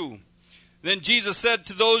 32. Then Jesus said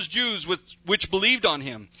to those Jews which believed on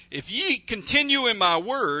Him, if ye continue in my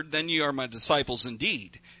word, then ye are my disciples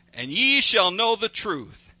indeed. And ye shall know the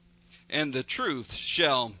truth, and the truth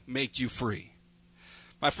shall make you free.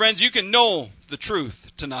 My friends, you can know the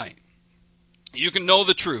truth tonight. You can know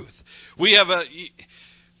the truth.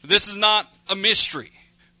 This is not a mystery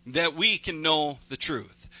that we can know the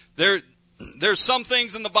truth. There's some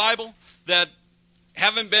things in the Bible that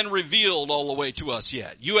haven't been revealed all the way to us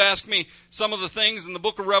yet. You ask me some of the things in the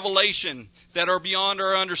book of Revelation that are beyond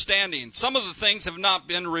our understanding. Some of the things have not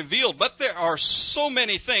been revealed, but there are so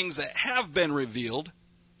many things that have been revealed.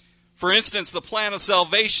 For instance, the plan of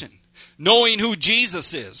salvation, knowing who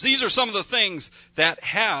Jesus is. These are some of the things that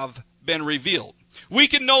have been revealed. We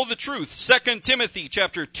can know the truth. 2 Timothy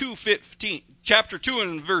chapter 2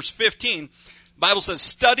 and verse 15, the Bible says,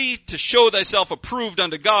 study to show thyself approved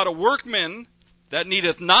unto God, a workman that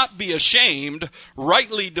needeth not be ashamed,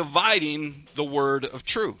 rightly dividing the word of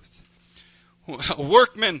truth. A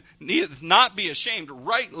workman needeth not be ashamed,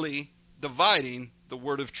 rightly dividing the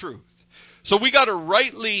word of truth. So we got to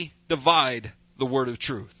rightly divide the word of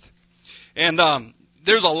truth. And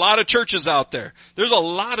there's a lot of churches out there. There's a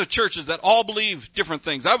lot of churches that all believe different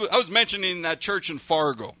things. I was mentioning that church in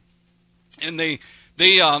Fargo, and they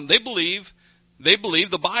believe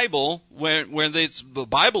the Bible the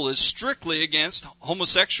Bible is strictly against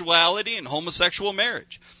homosexuality and homosexual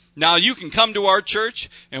marriage. Now you can come to our church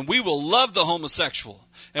and we will love the homosexual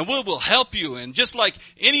and we will help you. And just like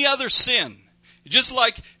any other sin, just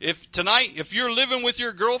like if you're living with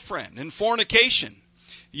your girlfriend in fornication,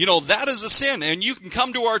 that is a sin. And you can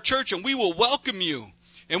come to our church and we will welcome you.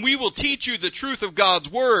 And we will teach you the truth of God's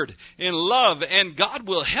Word in love. And God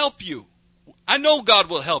will help you. I know God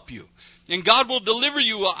will help you. And God will deliver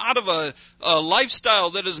you out of a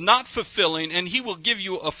lifestyle that is not fulfilling. And He will give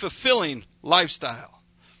you a fulfilling lifestyle.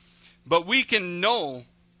 But we can know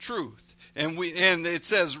truth. And it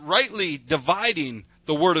says rightly dividing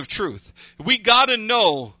the word of truth. We got to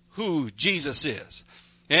know who Jesus is.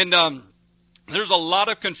 And there's a lot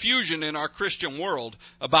of confusion in our Christian world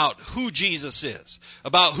about who Jesus is,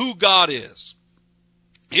 about who God is.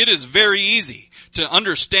 It is very easy to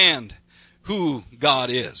understand who God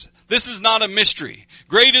is. This is not a mystery.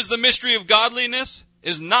 Great is the mystery of godliness,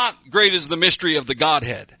 is not great as the mystery of the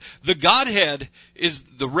Godhead. The Godhead is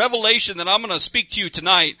the revelation that I'm going to speak to you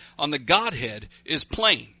tonight on the Godhead is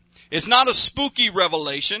plain. It's not a spooky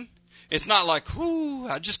revelation. It's not like,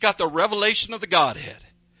 I just got the revelation of the Godhead.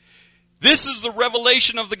 This is the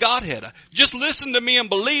revelation of the Godhead. Just listen to me and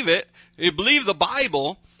believe it. Believe the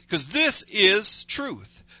Bible, because this is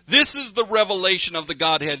truth. This is the revelation of the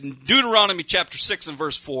Godhead. In Deuteronomy chapter 6 and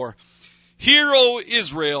verse 4, hear, O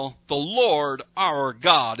Israel, the Lord our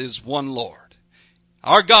God is one Lord.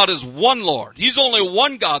 Our God is one Lord. He's only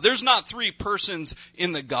one God. There's not three persons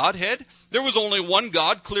in the Godhead. There was only one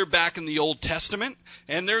God clear back in the Old Testament,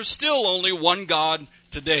 and there's still only one God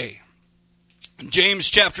today. In James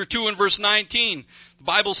chapter 2 and verse 19, the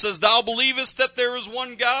Bible says, thou believest that there is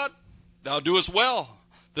one God? Thou doest well.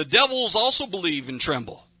 The devils also believe and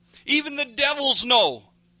tremble. Even the devils know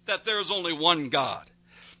that there is only one God.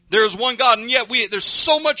 There is one God, and yet there's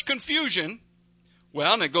so much confusion.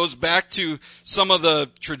 Well, and it goes back to some of the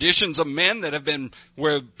traditions of men that have been,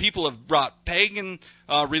 where people have brought pagan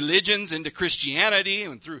religions into Christianity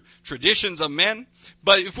and through traditions of men.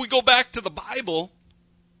 But if we go back to the Bible,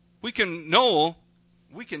 we can know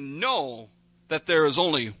that there is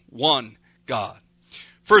only one God.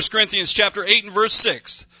 1 Corinthians chapter 8 and verse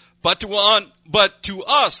 6. But to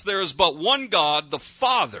us there is but one God, the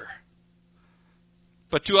Father.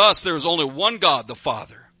 But to us there is only one God, the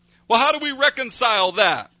Father, Well, how do we reconcile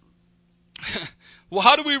that? Well,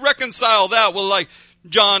 how do we reconcile that? Well, like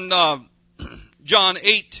John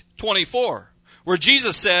 8:24, where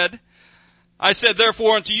Jesus said, I said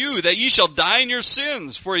therefore unto you that ye shall die in your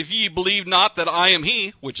sins, for if ye believe not that I am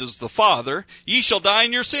he, which is the Father, ye shall die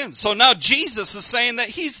in your sins. So now Jesus is saying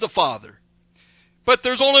that he's the Father. But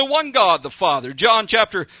there's only one God, the Father. John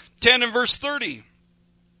chapter 10 and verse 30.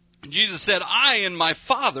 Jesus said, I and my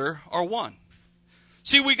Father are one.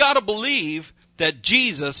 See, we got to believe that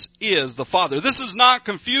Jesus is the Father. This is not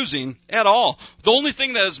confusing at all. The only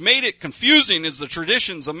thing that has made it confusing is the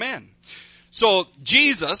traditions of men. So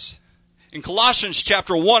Jesus, in Colossians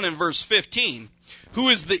chapter 1 and verse 15, who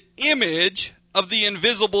is the image of the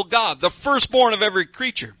invisible God, the firstborn of every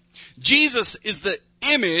creature. Jesus is the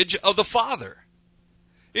image of the Father.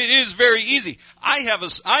 It is very easy. I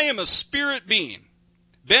am a spirit being.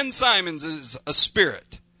 Ben Simons is a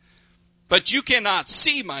spirit. But you cannot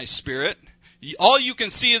see my spirit. All you can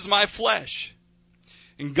see is my flesh.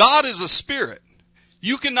 And God is a spirit.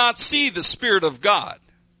 You cannot see the Spirit of God.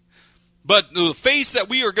 But the face that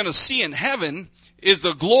we are going to see in heaven is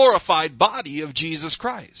the glorified body of Jesus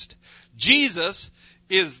Christ. Jesus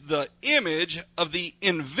is the image of the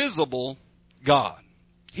invisible God.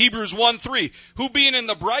 Hebrews 1:3, who being in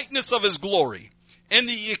the brightness of his glory and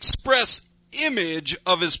the express image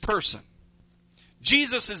of his person.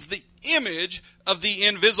 Jesus is the image of the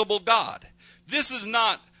invisible God. This is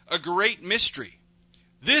not a great mystery.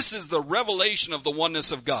 This is the revelation of the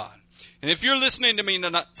oneness of God. And if you're listening to me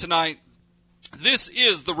tonight, this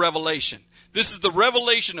is the revelation. This is the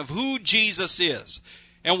revelation of who Jesus is.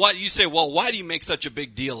 And what you say, well, why do you make such a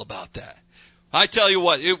big deal about that? I tell you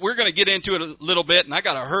what, we're going to get into it a little bit, and I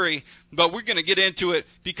got to hurry, but we're going to get into it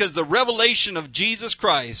because the revelation of Jesus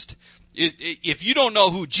Christ, if you don't know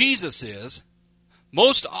who Jesus is,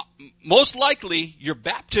 most likely your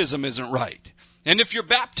baptism isn't right. And if your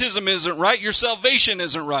baptism isn't right, your salvation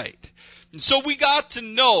isn't right. And so we got to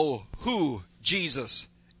know who Jesus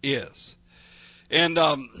is. And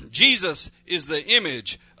Jesus is the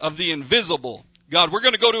image of the invisible God. We're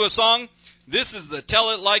going to go to a song. This is the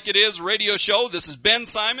Tell It Like It Is radio show. This is Ben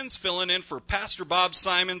Simons filling in for Pastor Bob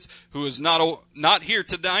Simons, who is not here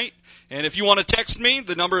tonight. And if you want to text me,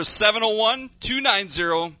 the number is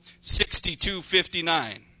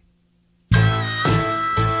 701-290-6259.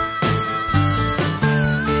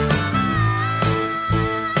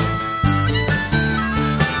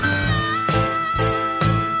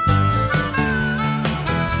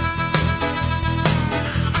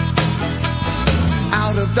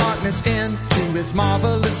 Out of darkness into his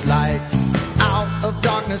marvelous light. Out of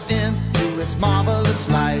darkness into his marvelous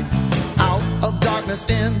light. Out of darkness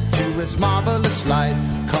into his marvelous light.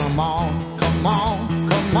 Come on, come on,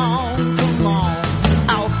 come on, come on.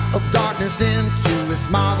 Out of darkness into his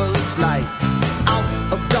marvelous light.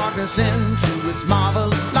 Out of darkness into his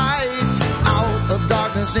marvelous light. Out of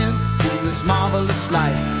darkness into his marvelous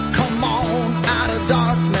light. Come on, out of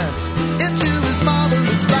darkness into his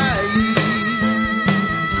marvelous light.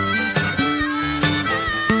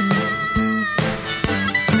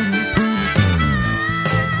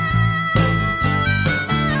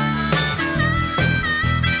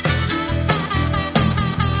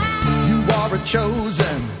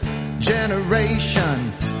 Chosen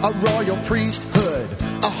generation, a royal priesthood,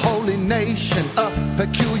 a holy nation, a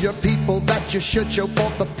peculiar people, that you should show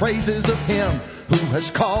forth the praises of him who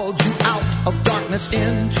has called you out of darkness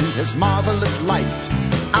into his marvelous light.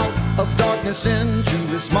 Out of darkness into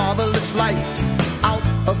his marvelous light. Out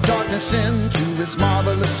of darkness into his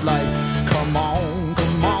marvelous light. Come on,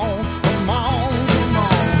 come on, come on, come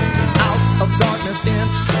on. Out of darkness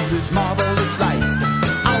into his marvelous light.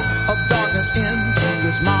 Out of darkness into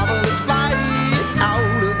his marvelous light.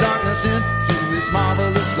 Out of darkness into his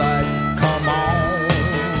marvelous light. Come on.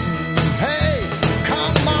 Hey,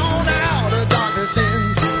 come on out of darkness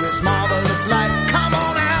into his marvelous light. Come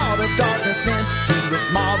on out of darkness into his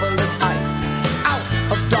marvelous light. Out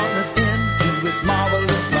of darkness into his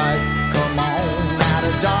marvelous light. Come on out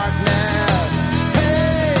of darkness.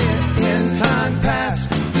 Hey, in time past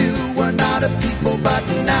you were not a people, but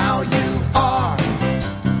now you are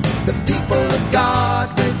the people of God,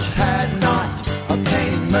 which had not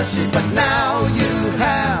obtained mercy, but now you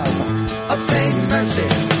have obtained mercy.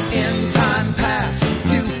 In time past,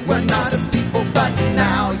 you were not a people, but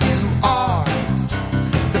now you are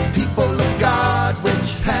the people of God,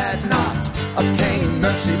 which had not obtained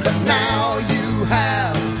mercy, but now you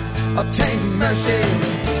have obtained mercy.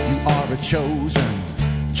 You are a chosen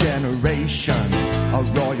generation, a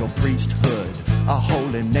royal priesthood, a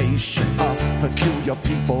holy nation, a peculiar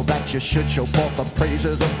people, that you should show forth the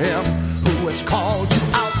praises of him who has called you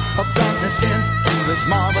out of darkness into his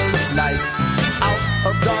marvelous light. Out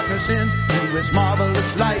of darkness into his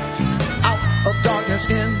marvelous light. Out of darkness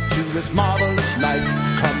into his marvelous light.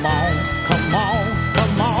 Come on, come on,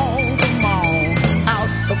 come on, come on. Out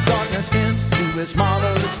of darkness into his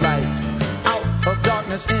marvelous light. Out of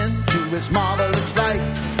darkness into his marvelous light.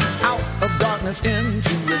 Out of darkness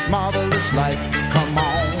into his marvelous light. Come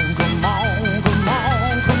on, come on, come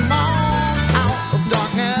on, come on. Out of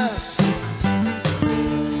darkness.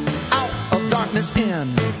 Out of darkness in.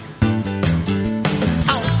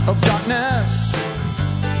 Out of darkness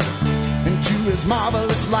into his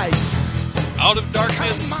marvelous light. Out of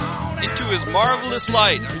darkness into his marvelous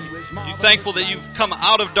light. Are you thankful that you've come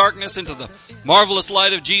out of darkness into the marvelous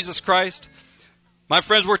light of Jesus Christ? My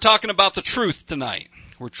friends, we're talking about the truth tonight.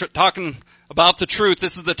 We're talking about the truth.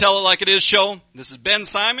 This is the Tell It Like It Is show. This is Ben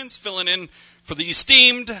Simons filling in for the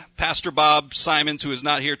esteemed Pastor Bob Simons, who is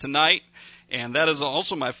not here tonight. And that is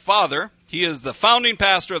also my father. He is the founding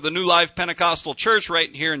pastor of the New Life Pentecostal Church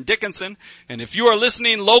right here in Dickinson. And if you are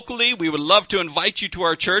listening locally, we would love to invite you to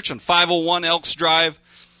our church on 501 Elks Drive.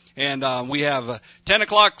 And we have a 10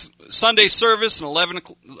 o'clock Sunday service and 11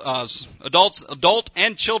 adult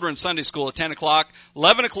and children's Sunday school at 10 o'clock.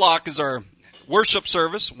 11 o'clock is our worship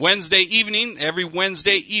service. Wednesday evening, every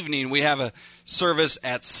Wednesday evening, we have a service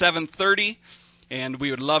at 7:30. And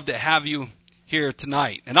we would love to have you here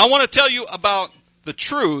tonight. And I want to tell you about the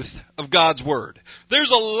truth of God's Word.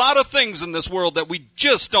 There's a lot of things in this world that we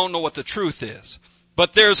just don't know what the truth is.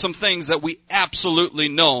 But there's some things that we absolutely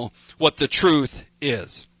know what the truth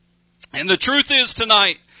is. And the truth is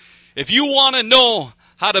tonight, if you want to know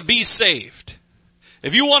how to be saved,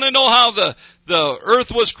 if you want to know how the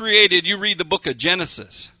earth was created, you read the book of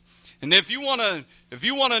Genesis. And if you want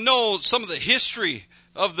to know some of the history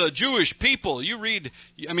of the Jewish people, you read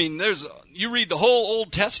the whole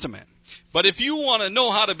Old Testament. But if you want to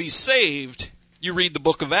know how to be saved, you read the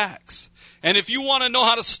book of Acts. And if you want to know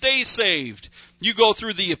how to stay saved, you go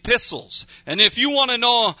through the epistles. And if you want to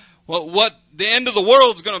know what the end of the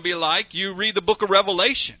world is going to be like, you read the book of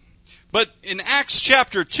Revelation. But in Acts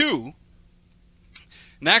chapter 2,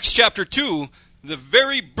 the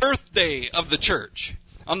very birthday of the church,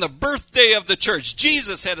 on the birthday of the church,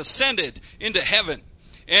 Jesus had ascended into heaven.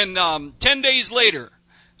 And 10 days later,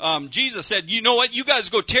 Jesus said, you know what, you guys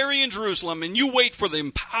go tarry in Jerusalem and you wait for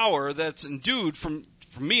the power that's endued from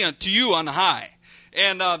me to you on high.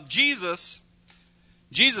 And Jesus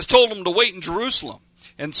told them to wait in Jerusalem.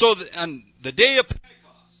 And so on the day of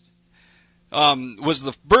Pentecost was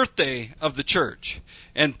the birthday of the church.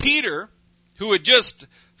 And Peter, who had just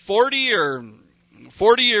 40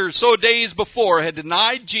 or so days before had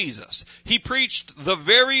denied Jesus, he preached the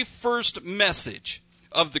very first message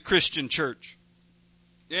of the Christian church.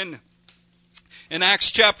 In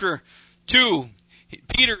Acts chapter 2,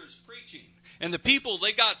 Peter is preaching. And the people,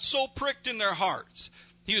 they got so pricked in their hearts.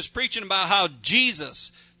 He was preaching about how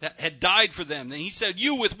Jesus that had died for them. And he said,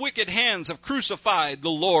 you with wicked hands have crucified the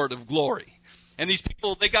Lord of glory. And these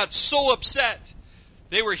people, they got so upset.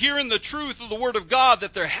 They were hearing the truth of the Word of God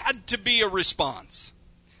that there had to be a response.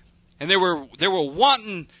 And they were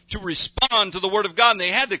wanting to respond to the Word of God. And they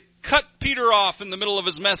had to cut Peter off in the middle of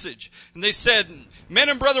his message. And they said, men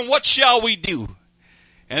and brethren, what shall we do?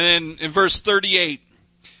 And then in verse 38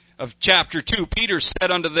 of chapter 2, Peter said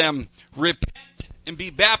unto them, repent and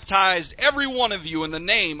be baptized, every one of you, in the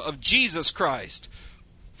name of Jesus Christ,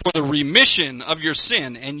 for the remission of your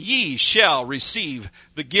sin, and ye shall receive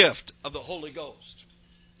the gift of the Holy Ghost.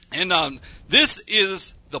 And this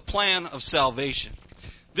is the plan of salvation.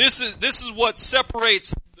 This is what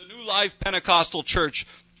separates the New Life Pentecostal Church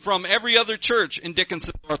from every other church in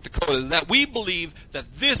Dickinson, North Dakota, that we believe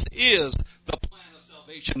that this is the plan of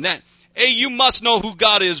salvation. That, you must know who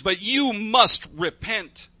God is, but you must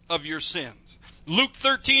repent of your sins. Luke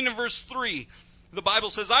 13 and verse 3, the Bible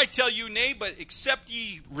says, I tell you, nay, but except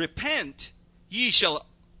ye repent, ye shall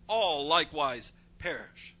all likewise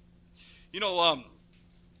perish. You know,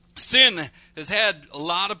 sin has had a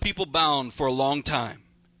lot of people bound for a long time.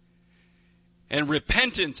 And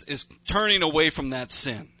repentance is turning away from that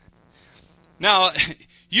sin. Now,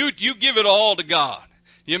 you give it all to God.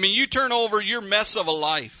 I mean, you turn over your mess of a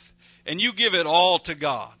life and you give it all to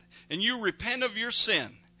God. And you repent of your sin.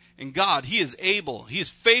 And God, He is able, He is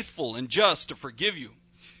faithful and just to forgive you.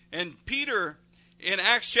 And Peter, in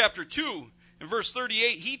Acts chapter 2, in verse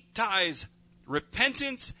 38, he ties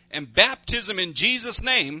repentance and baptism in Jesus'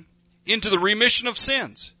 name into the remission of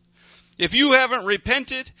sins. If you haven't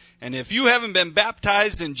repented, and if you haven't been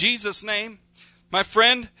baptized in Jesus' name, my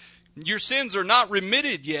friend, your sins are not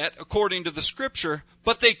remitted yet according to the Scripture,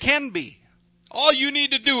 but they can be All you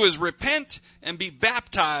need to do is repent and be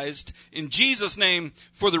baptized in Jesus' name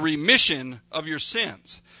for the remission of your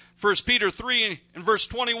sins. 1 Peter 3 and verse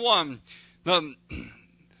 21,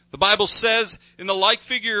 the Bible says, in the like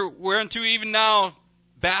figure whereunto even now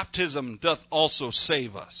baptism doth also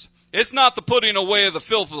save us. It's not the putting away of the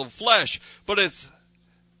filth of the flesh, but it's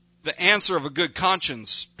the answer of a good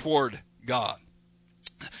conscience toward God.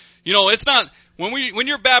 You know, it's not, when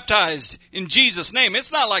you're baptized in Jesus' name,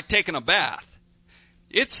 it's not like taking a bath.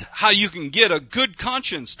 It's how you can get a good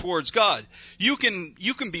conscience towards God. You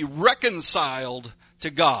can be reconciled to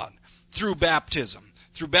God through baptism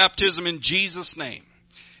in Jesus' name.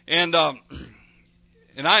 And I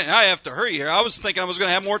have to hurry here. I was thinking I was going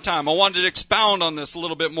to have more time. I wanted to expound on this a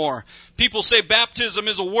little bit more. People say baptism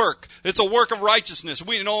is a work. It's a work of righteousness.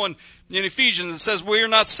 We know in Ephesians it says we are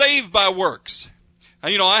not saved by works.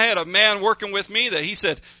 You know, I had a man working with me that he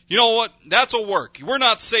said, you know what, that's a work. We're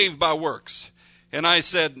not saved by works. And I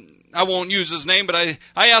said, I won't use his name, but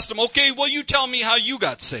I asked him, okay, well, you tell me how you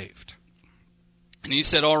got saved. And he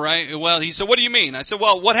said, all right. Well, he said, what do you mean? I said,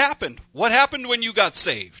 well, what happened? What happened when you got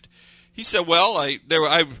saved? He said, well,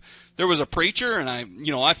 there was a preacher, and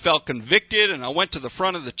I felt convicted, and I went to the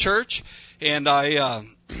front of the church, and I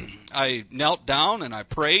knelt down and I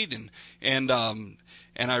prayed, and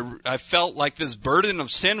I felt like this burden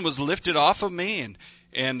of sin was lifted off of me,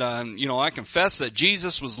 and I confessed that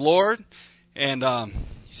Jesus was Lord. And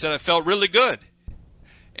he said, I felt really good.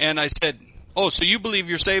 And I said, oh, so you believe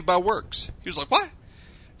you're saved by works? He was like, what? I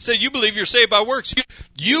said, you believe you're saved by works?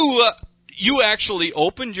 You actually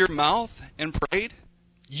opened your mouth and prayed?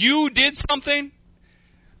 You did something?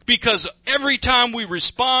 Because every time we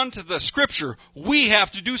respond to the Scripture, we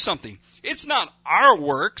have to do something. It's not our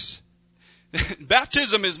works.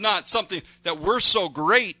 Baptism is not something that we're so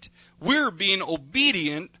great. We're being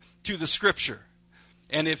obedient to the Scripture.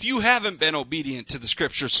 And if you haven't been obedient to the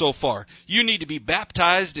Scripture so far, you need to be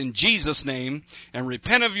baptized in Jesus' name and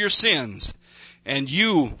repent of your sins. And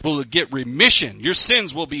you will get remission. Your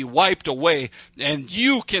sins will be wiped away. And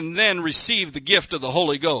you can then receive the gift of the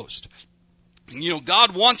Holy Ghost. And,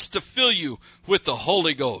 God wants to fill you with the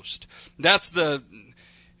Holy Ghost. That's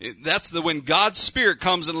when God's Spirit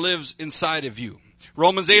comes and lives inside of you.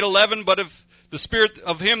 Romans 8:11, but if the Spirit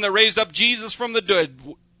of Him that raised up Jesus from the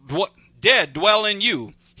dead dwell in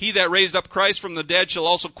you, He that raised up Christ from the dead shall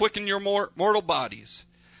also quicken your mortal bodies.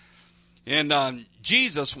 And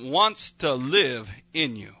Jesus wants to live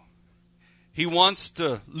in you. He wants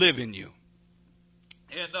to live in you.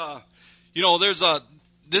 And,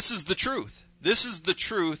 this is the truth. This is the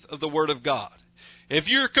truth of the Word of God. If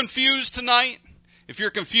you're confused tonight, if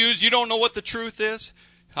you're confused, you don't know what the truth is,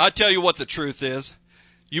 I'll tell you what the truth is.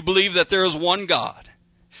 You believe that there is one God.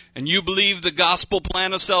 And you believe the gospel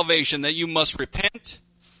plan of salvation, that you must repent,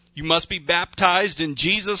 you must be baptized in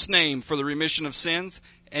Jesus' name for the remission of sins,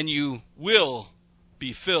 and you will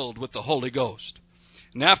be filled with the Holy Ghost.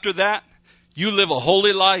 And after that, you live a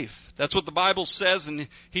holy life. That's what the Bible says in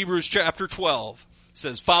Hebrews chapter 12. It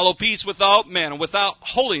says, follow peace without men, and without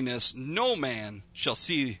holiness no man shall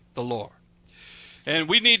see the Lord. And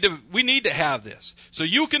we need to have this. So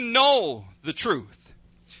you can know the truth.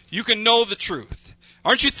 You can know the truth.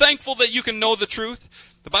 Aren't you thankful that you can know the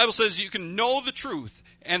truth? The Bible says you can know the truth,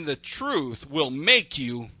 and the truth will make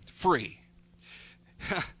you free.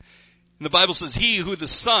 The Bible says, he who the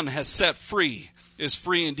Son has set free is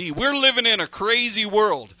free indeed. We're living in a crazy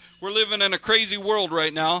world. We're living in a crazy world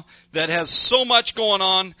right now that has so much going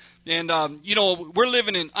on. And, we're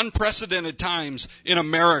living in unprecedented times in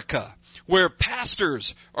America where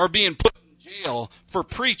pastors are being put in jail for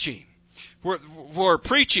preaching. For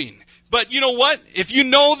preaching. But you know what? If you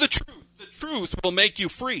know the truth will make you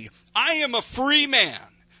free. I am a free man.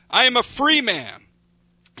 I am a free man.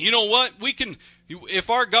 You know what? If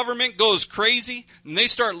our government goes crazy and they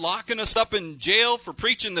start locking us up in jail for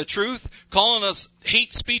preaching the truth, calling us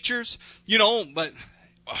hate speechers, but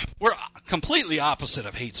we're completely opposite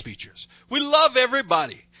of hate speechers. We love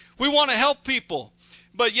everybody. We want to help people.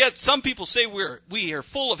 But yet some people say we are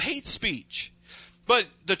full of hate speech. But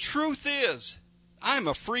the truth is, I'm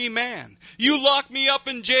a free man. You lock me up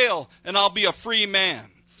in jail and I'll be a free man.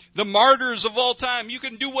 The martyrs of all time, you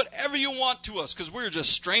can do whatever you want to us because we're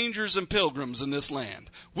just strangers and pilgrims in this land.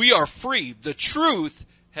 We are free. The truth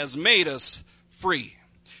has made us free.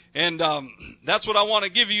 And that's what I want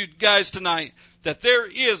to give you guys tonight, that there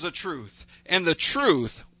is a truth, and the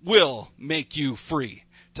truth will make you free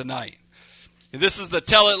tonight. And this is the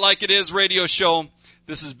Tell It Like It Is radio show.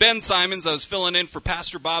 This is Ben Simons. I was filling in for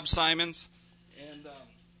Pastor Bob Simons. And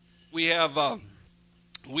we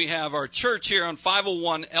have our church here on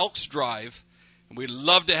 501 Elks Drive. And we'd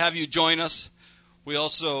love to have you join us. We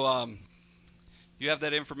also, you have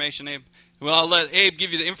that information, Abe? Well, I'll let Abe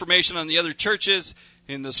give you the information on the other churches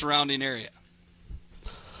in the surrounding area.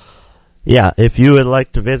 Yeah, if you would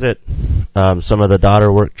like to visit some of the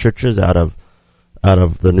daughter work churches out of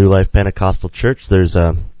the New Life Pentecostal Church, there's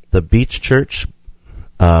the Beach Church.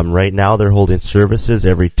 Right now they're holding services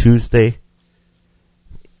every Tuesday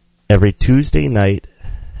night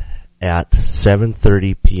at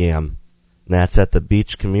 7:30 p.m. And that's at the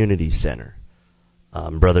Beach Community Center.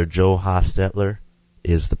 Brother Joe Hostetler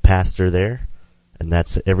is the pastor there, and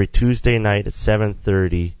that's every Tuesday night at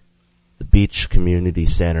 7:30, the Beach Community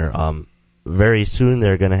Center. Very soon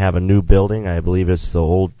they're going to have a new building. I believe it's the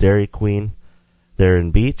old Dairy Queen there in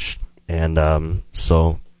Beach, and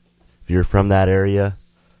so if you're from that area,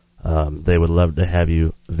 they would love to have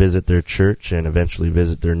you visit their church and eventually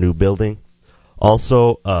visit their new building.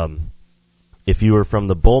 Also, if you are from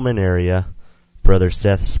the Bowman area, Brother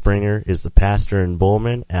Seth Springer is the pastor in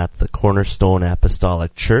Bowman at the Cornerstone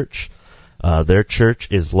Apostolic Church. Their church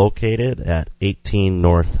is located at 18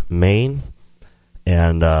 North Main.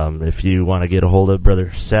 And if you want to get a hold of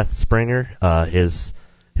Brother Seth Springer, his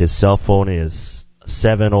cell phone is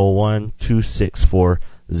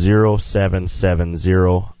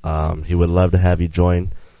 701-264-0770. He would love to have you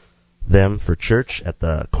join them for church at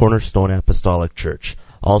the Cornerstone Apostolic Church.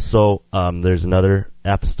 Also, there's another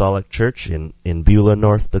apostolic church in Beulah,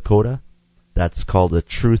 North Dakota. That's called the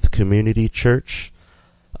Truth Community Church.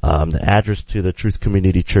 The address to the Truth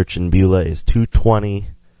Community Church in Beulah is 220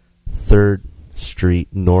 3rd Street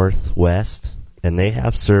Northwest, and they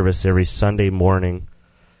have service every Sunday morning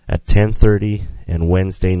at 10:30 and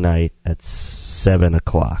Wednesday night at 7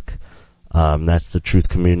 o'clock. That's the Truth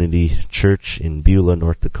Community Church in Beulah,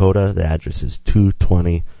 North Dakota. The address is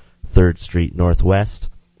 220 3rd Street Northwest.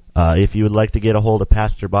 If you would like to get a hold of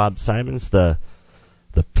Pastor Bob Simons, the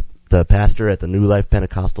pastor at the New Life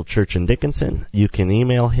Pentecostal Church in Dickinson, you can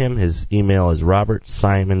email him. His email is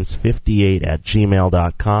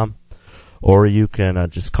robertsimons58@gmail.com, or you can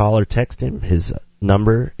just call or text him. His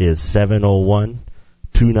number is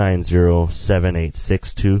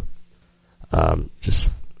 701-290-7862. Just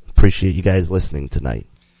appreciate you guys listening tonight.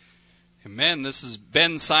 Amen. This is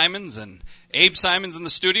Ben Simons and Abe Simons in the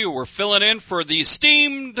studio. We're filling in for the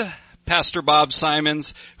esteemed Pastor Bob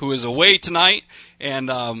Simons, who is away tonight.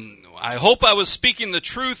 And I hope I was speaking the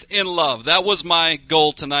truth in love. That was my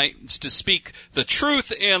goal tonight, is to speak the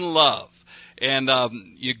truth in love. And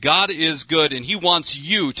God is good, and He wants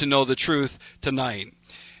you to know the truth tonight.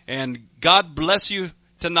 And God bless you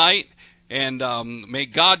tonight, and may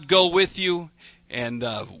God go with you. And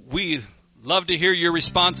we love to hear your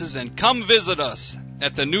responses, and come visit us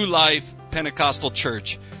at the New Life Pentecostal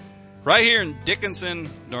Church right here in Dickinson,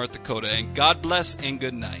 North Dakota. And God bless and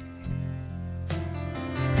good night.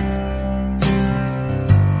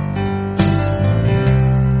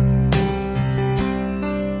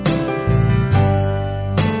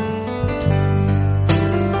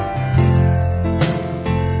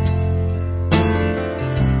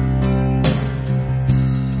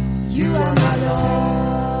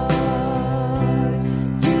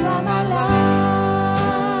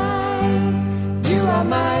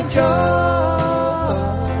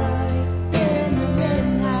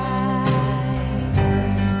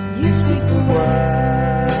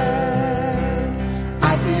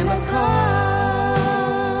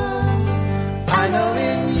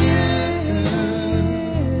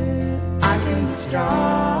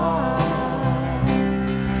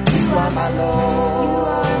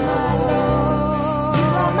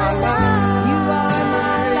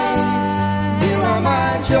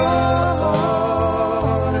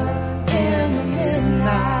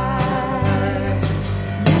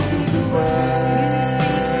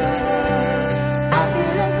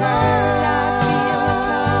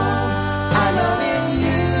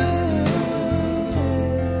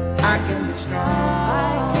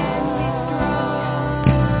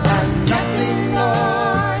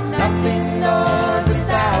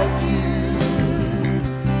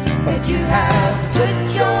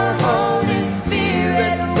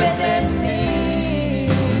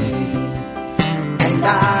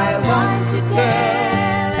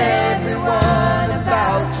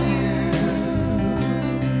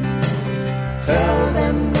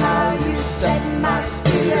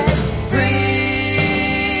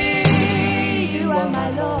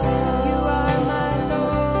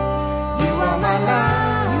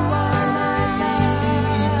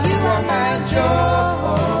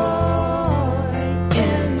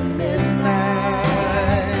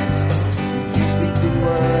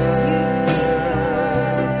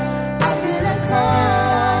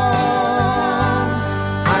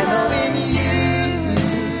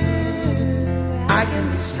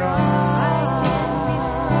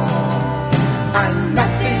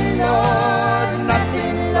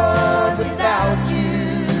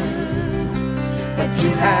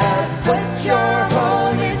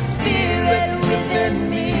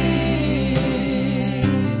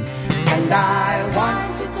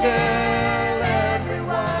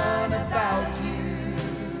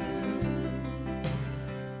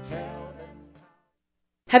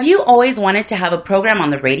 Have you always wanted to have a program on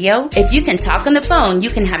the radio? If you can talk on the phone, you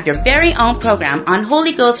can have your very own program on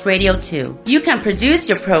Holy Ghost Radio 2. You can produce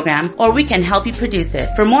your program, or we can help you produce it.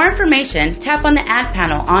 For more information, tap on the ad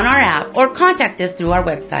panel on our app or contact us through our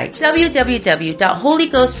website,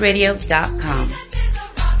 www.holyghostradio.com.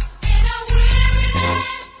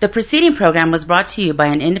 The preceding program was brought to you by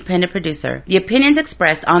an independent producer. The opinions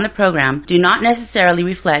expressed on the program do not necessarily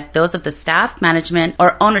reflect those of the staff, management,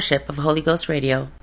 or ownership of Holy Ghost Radio.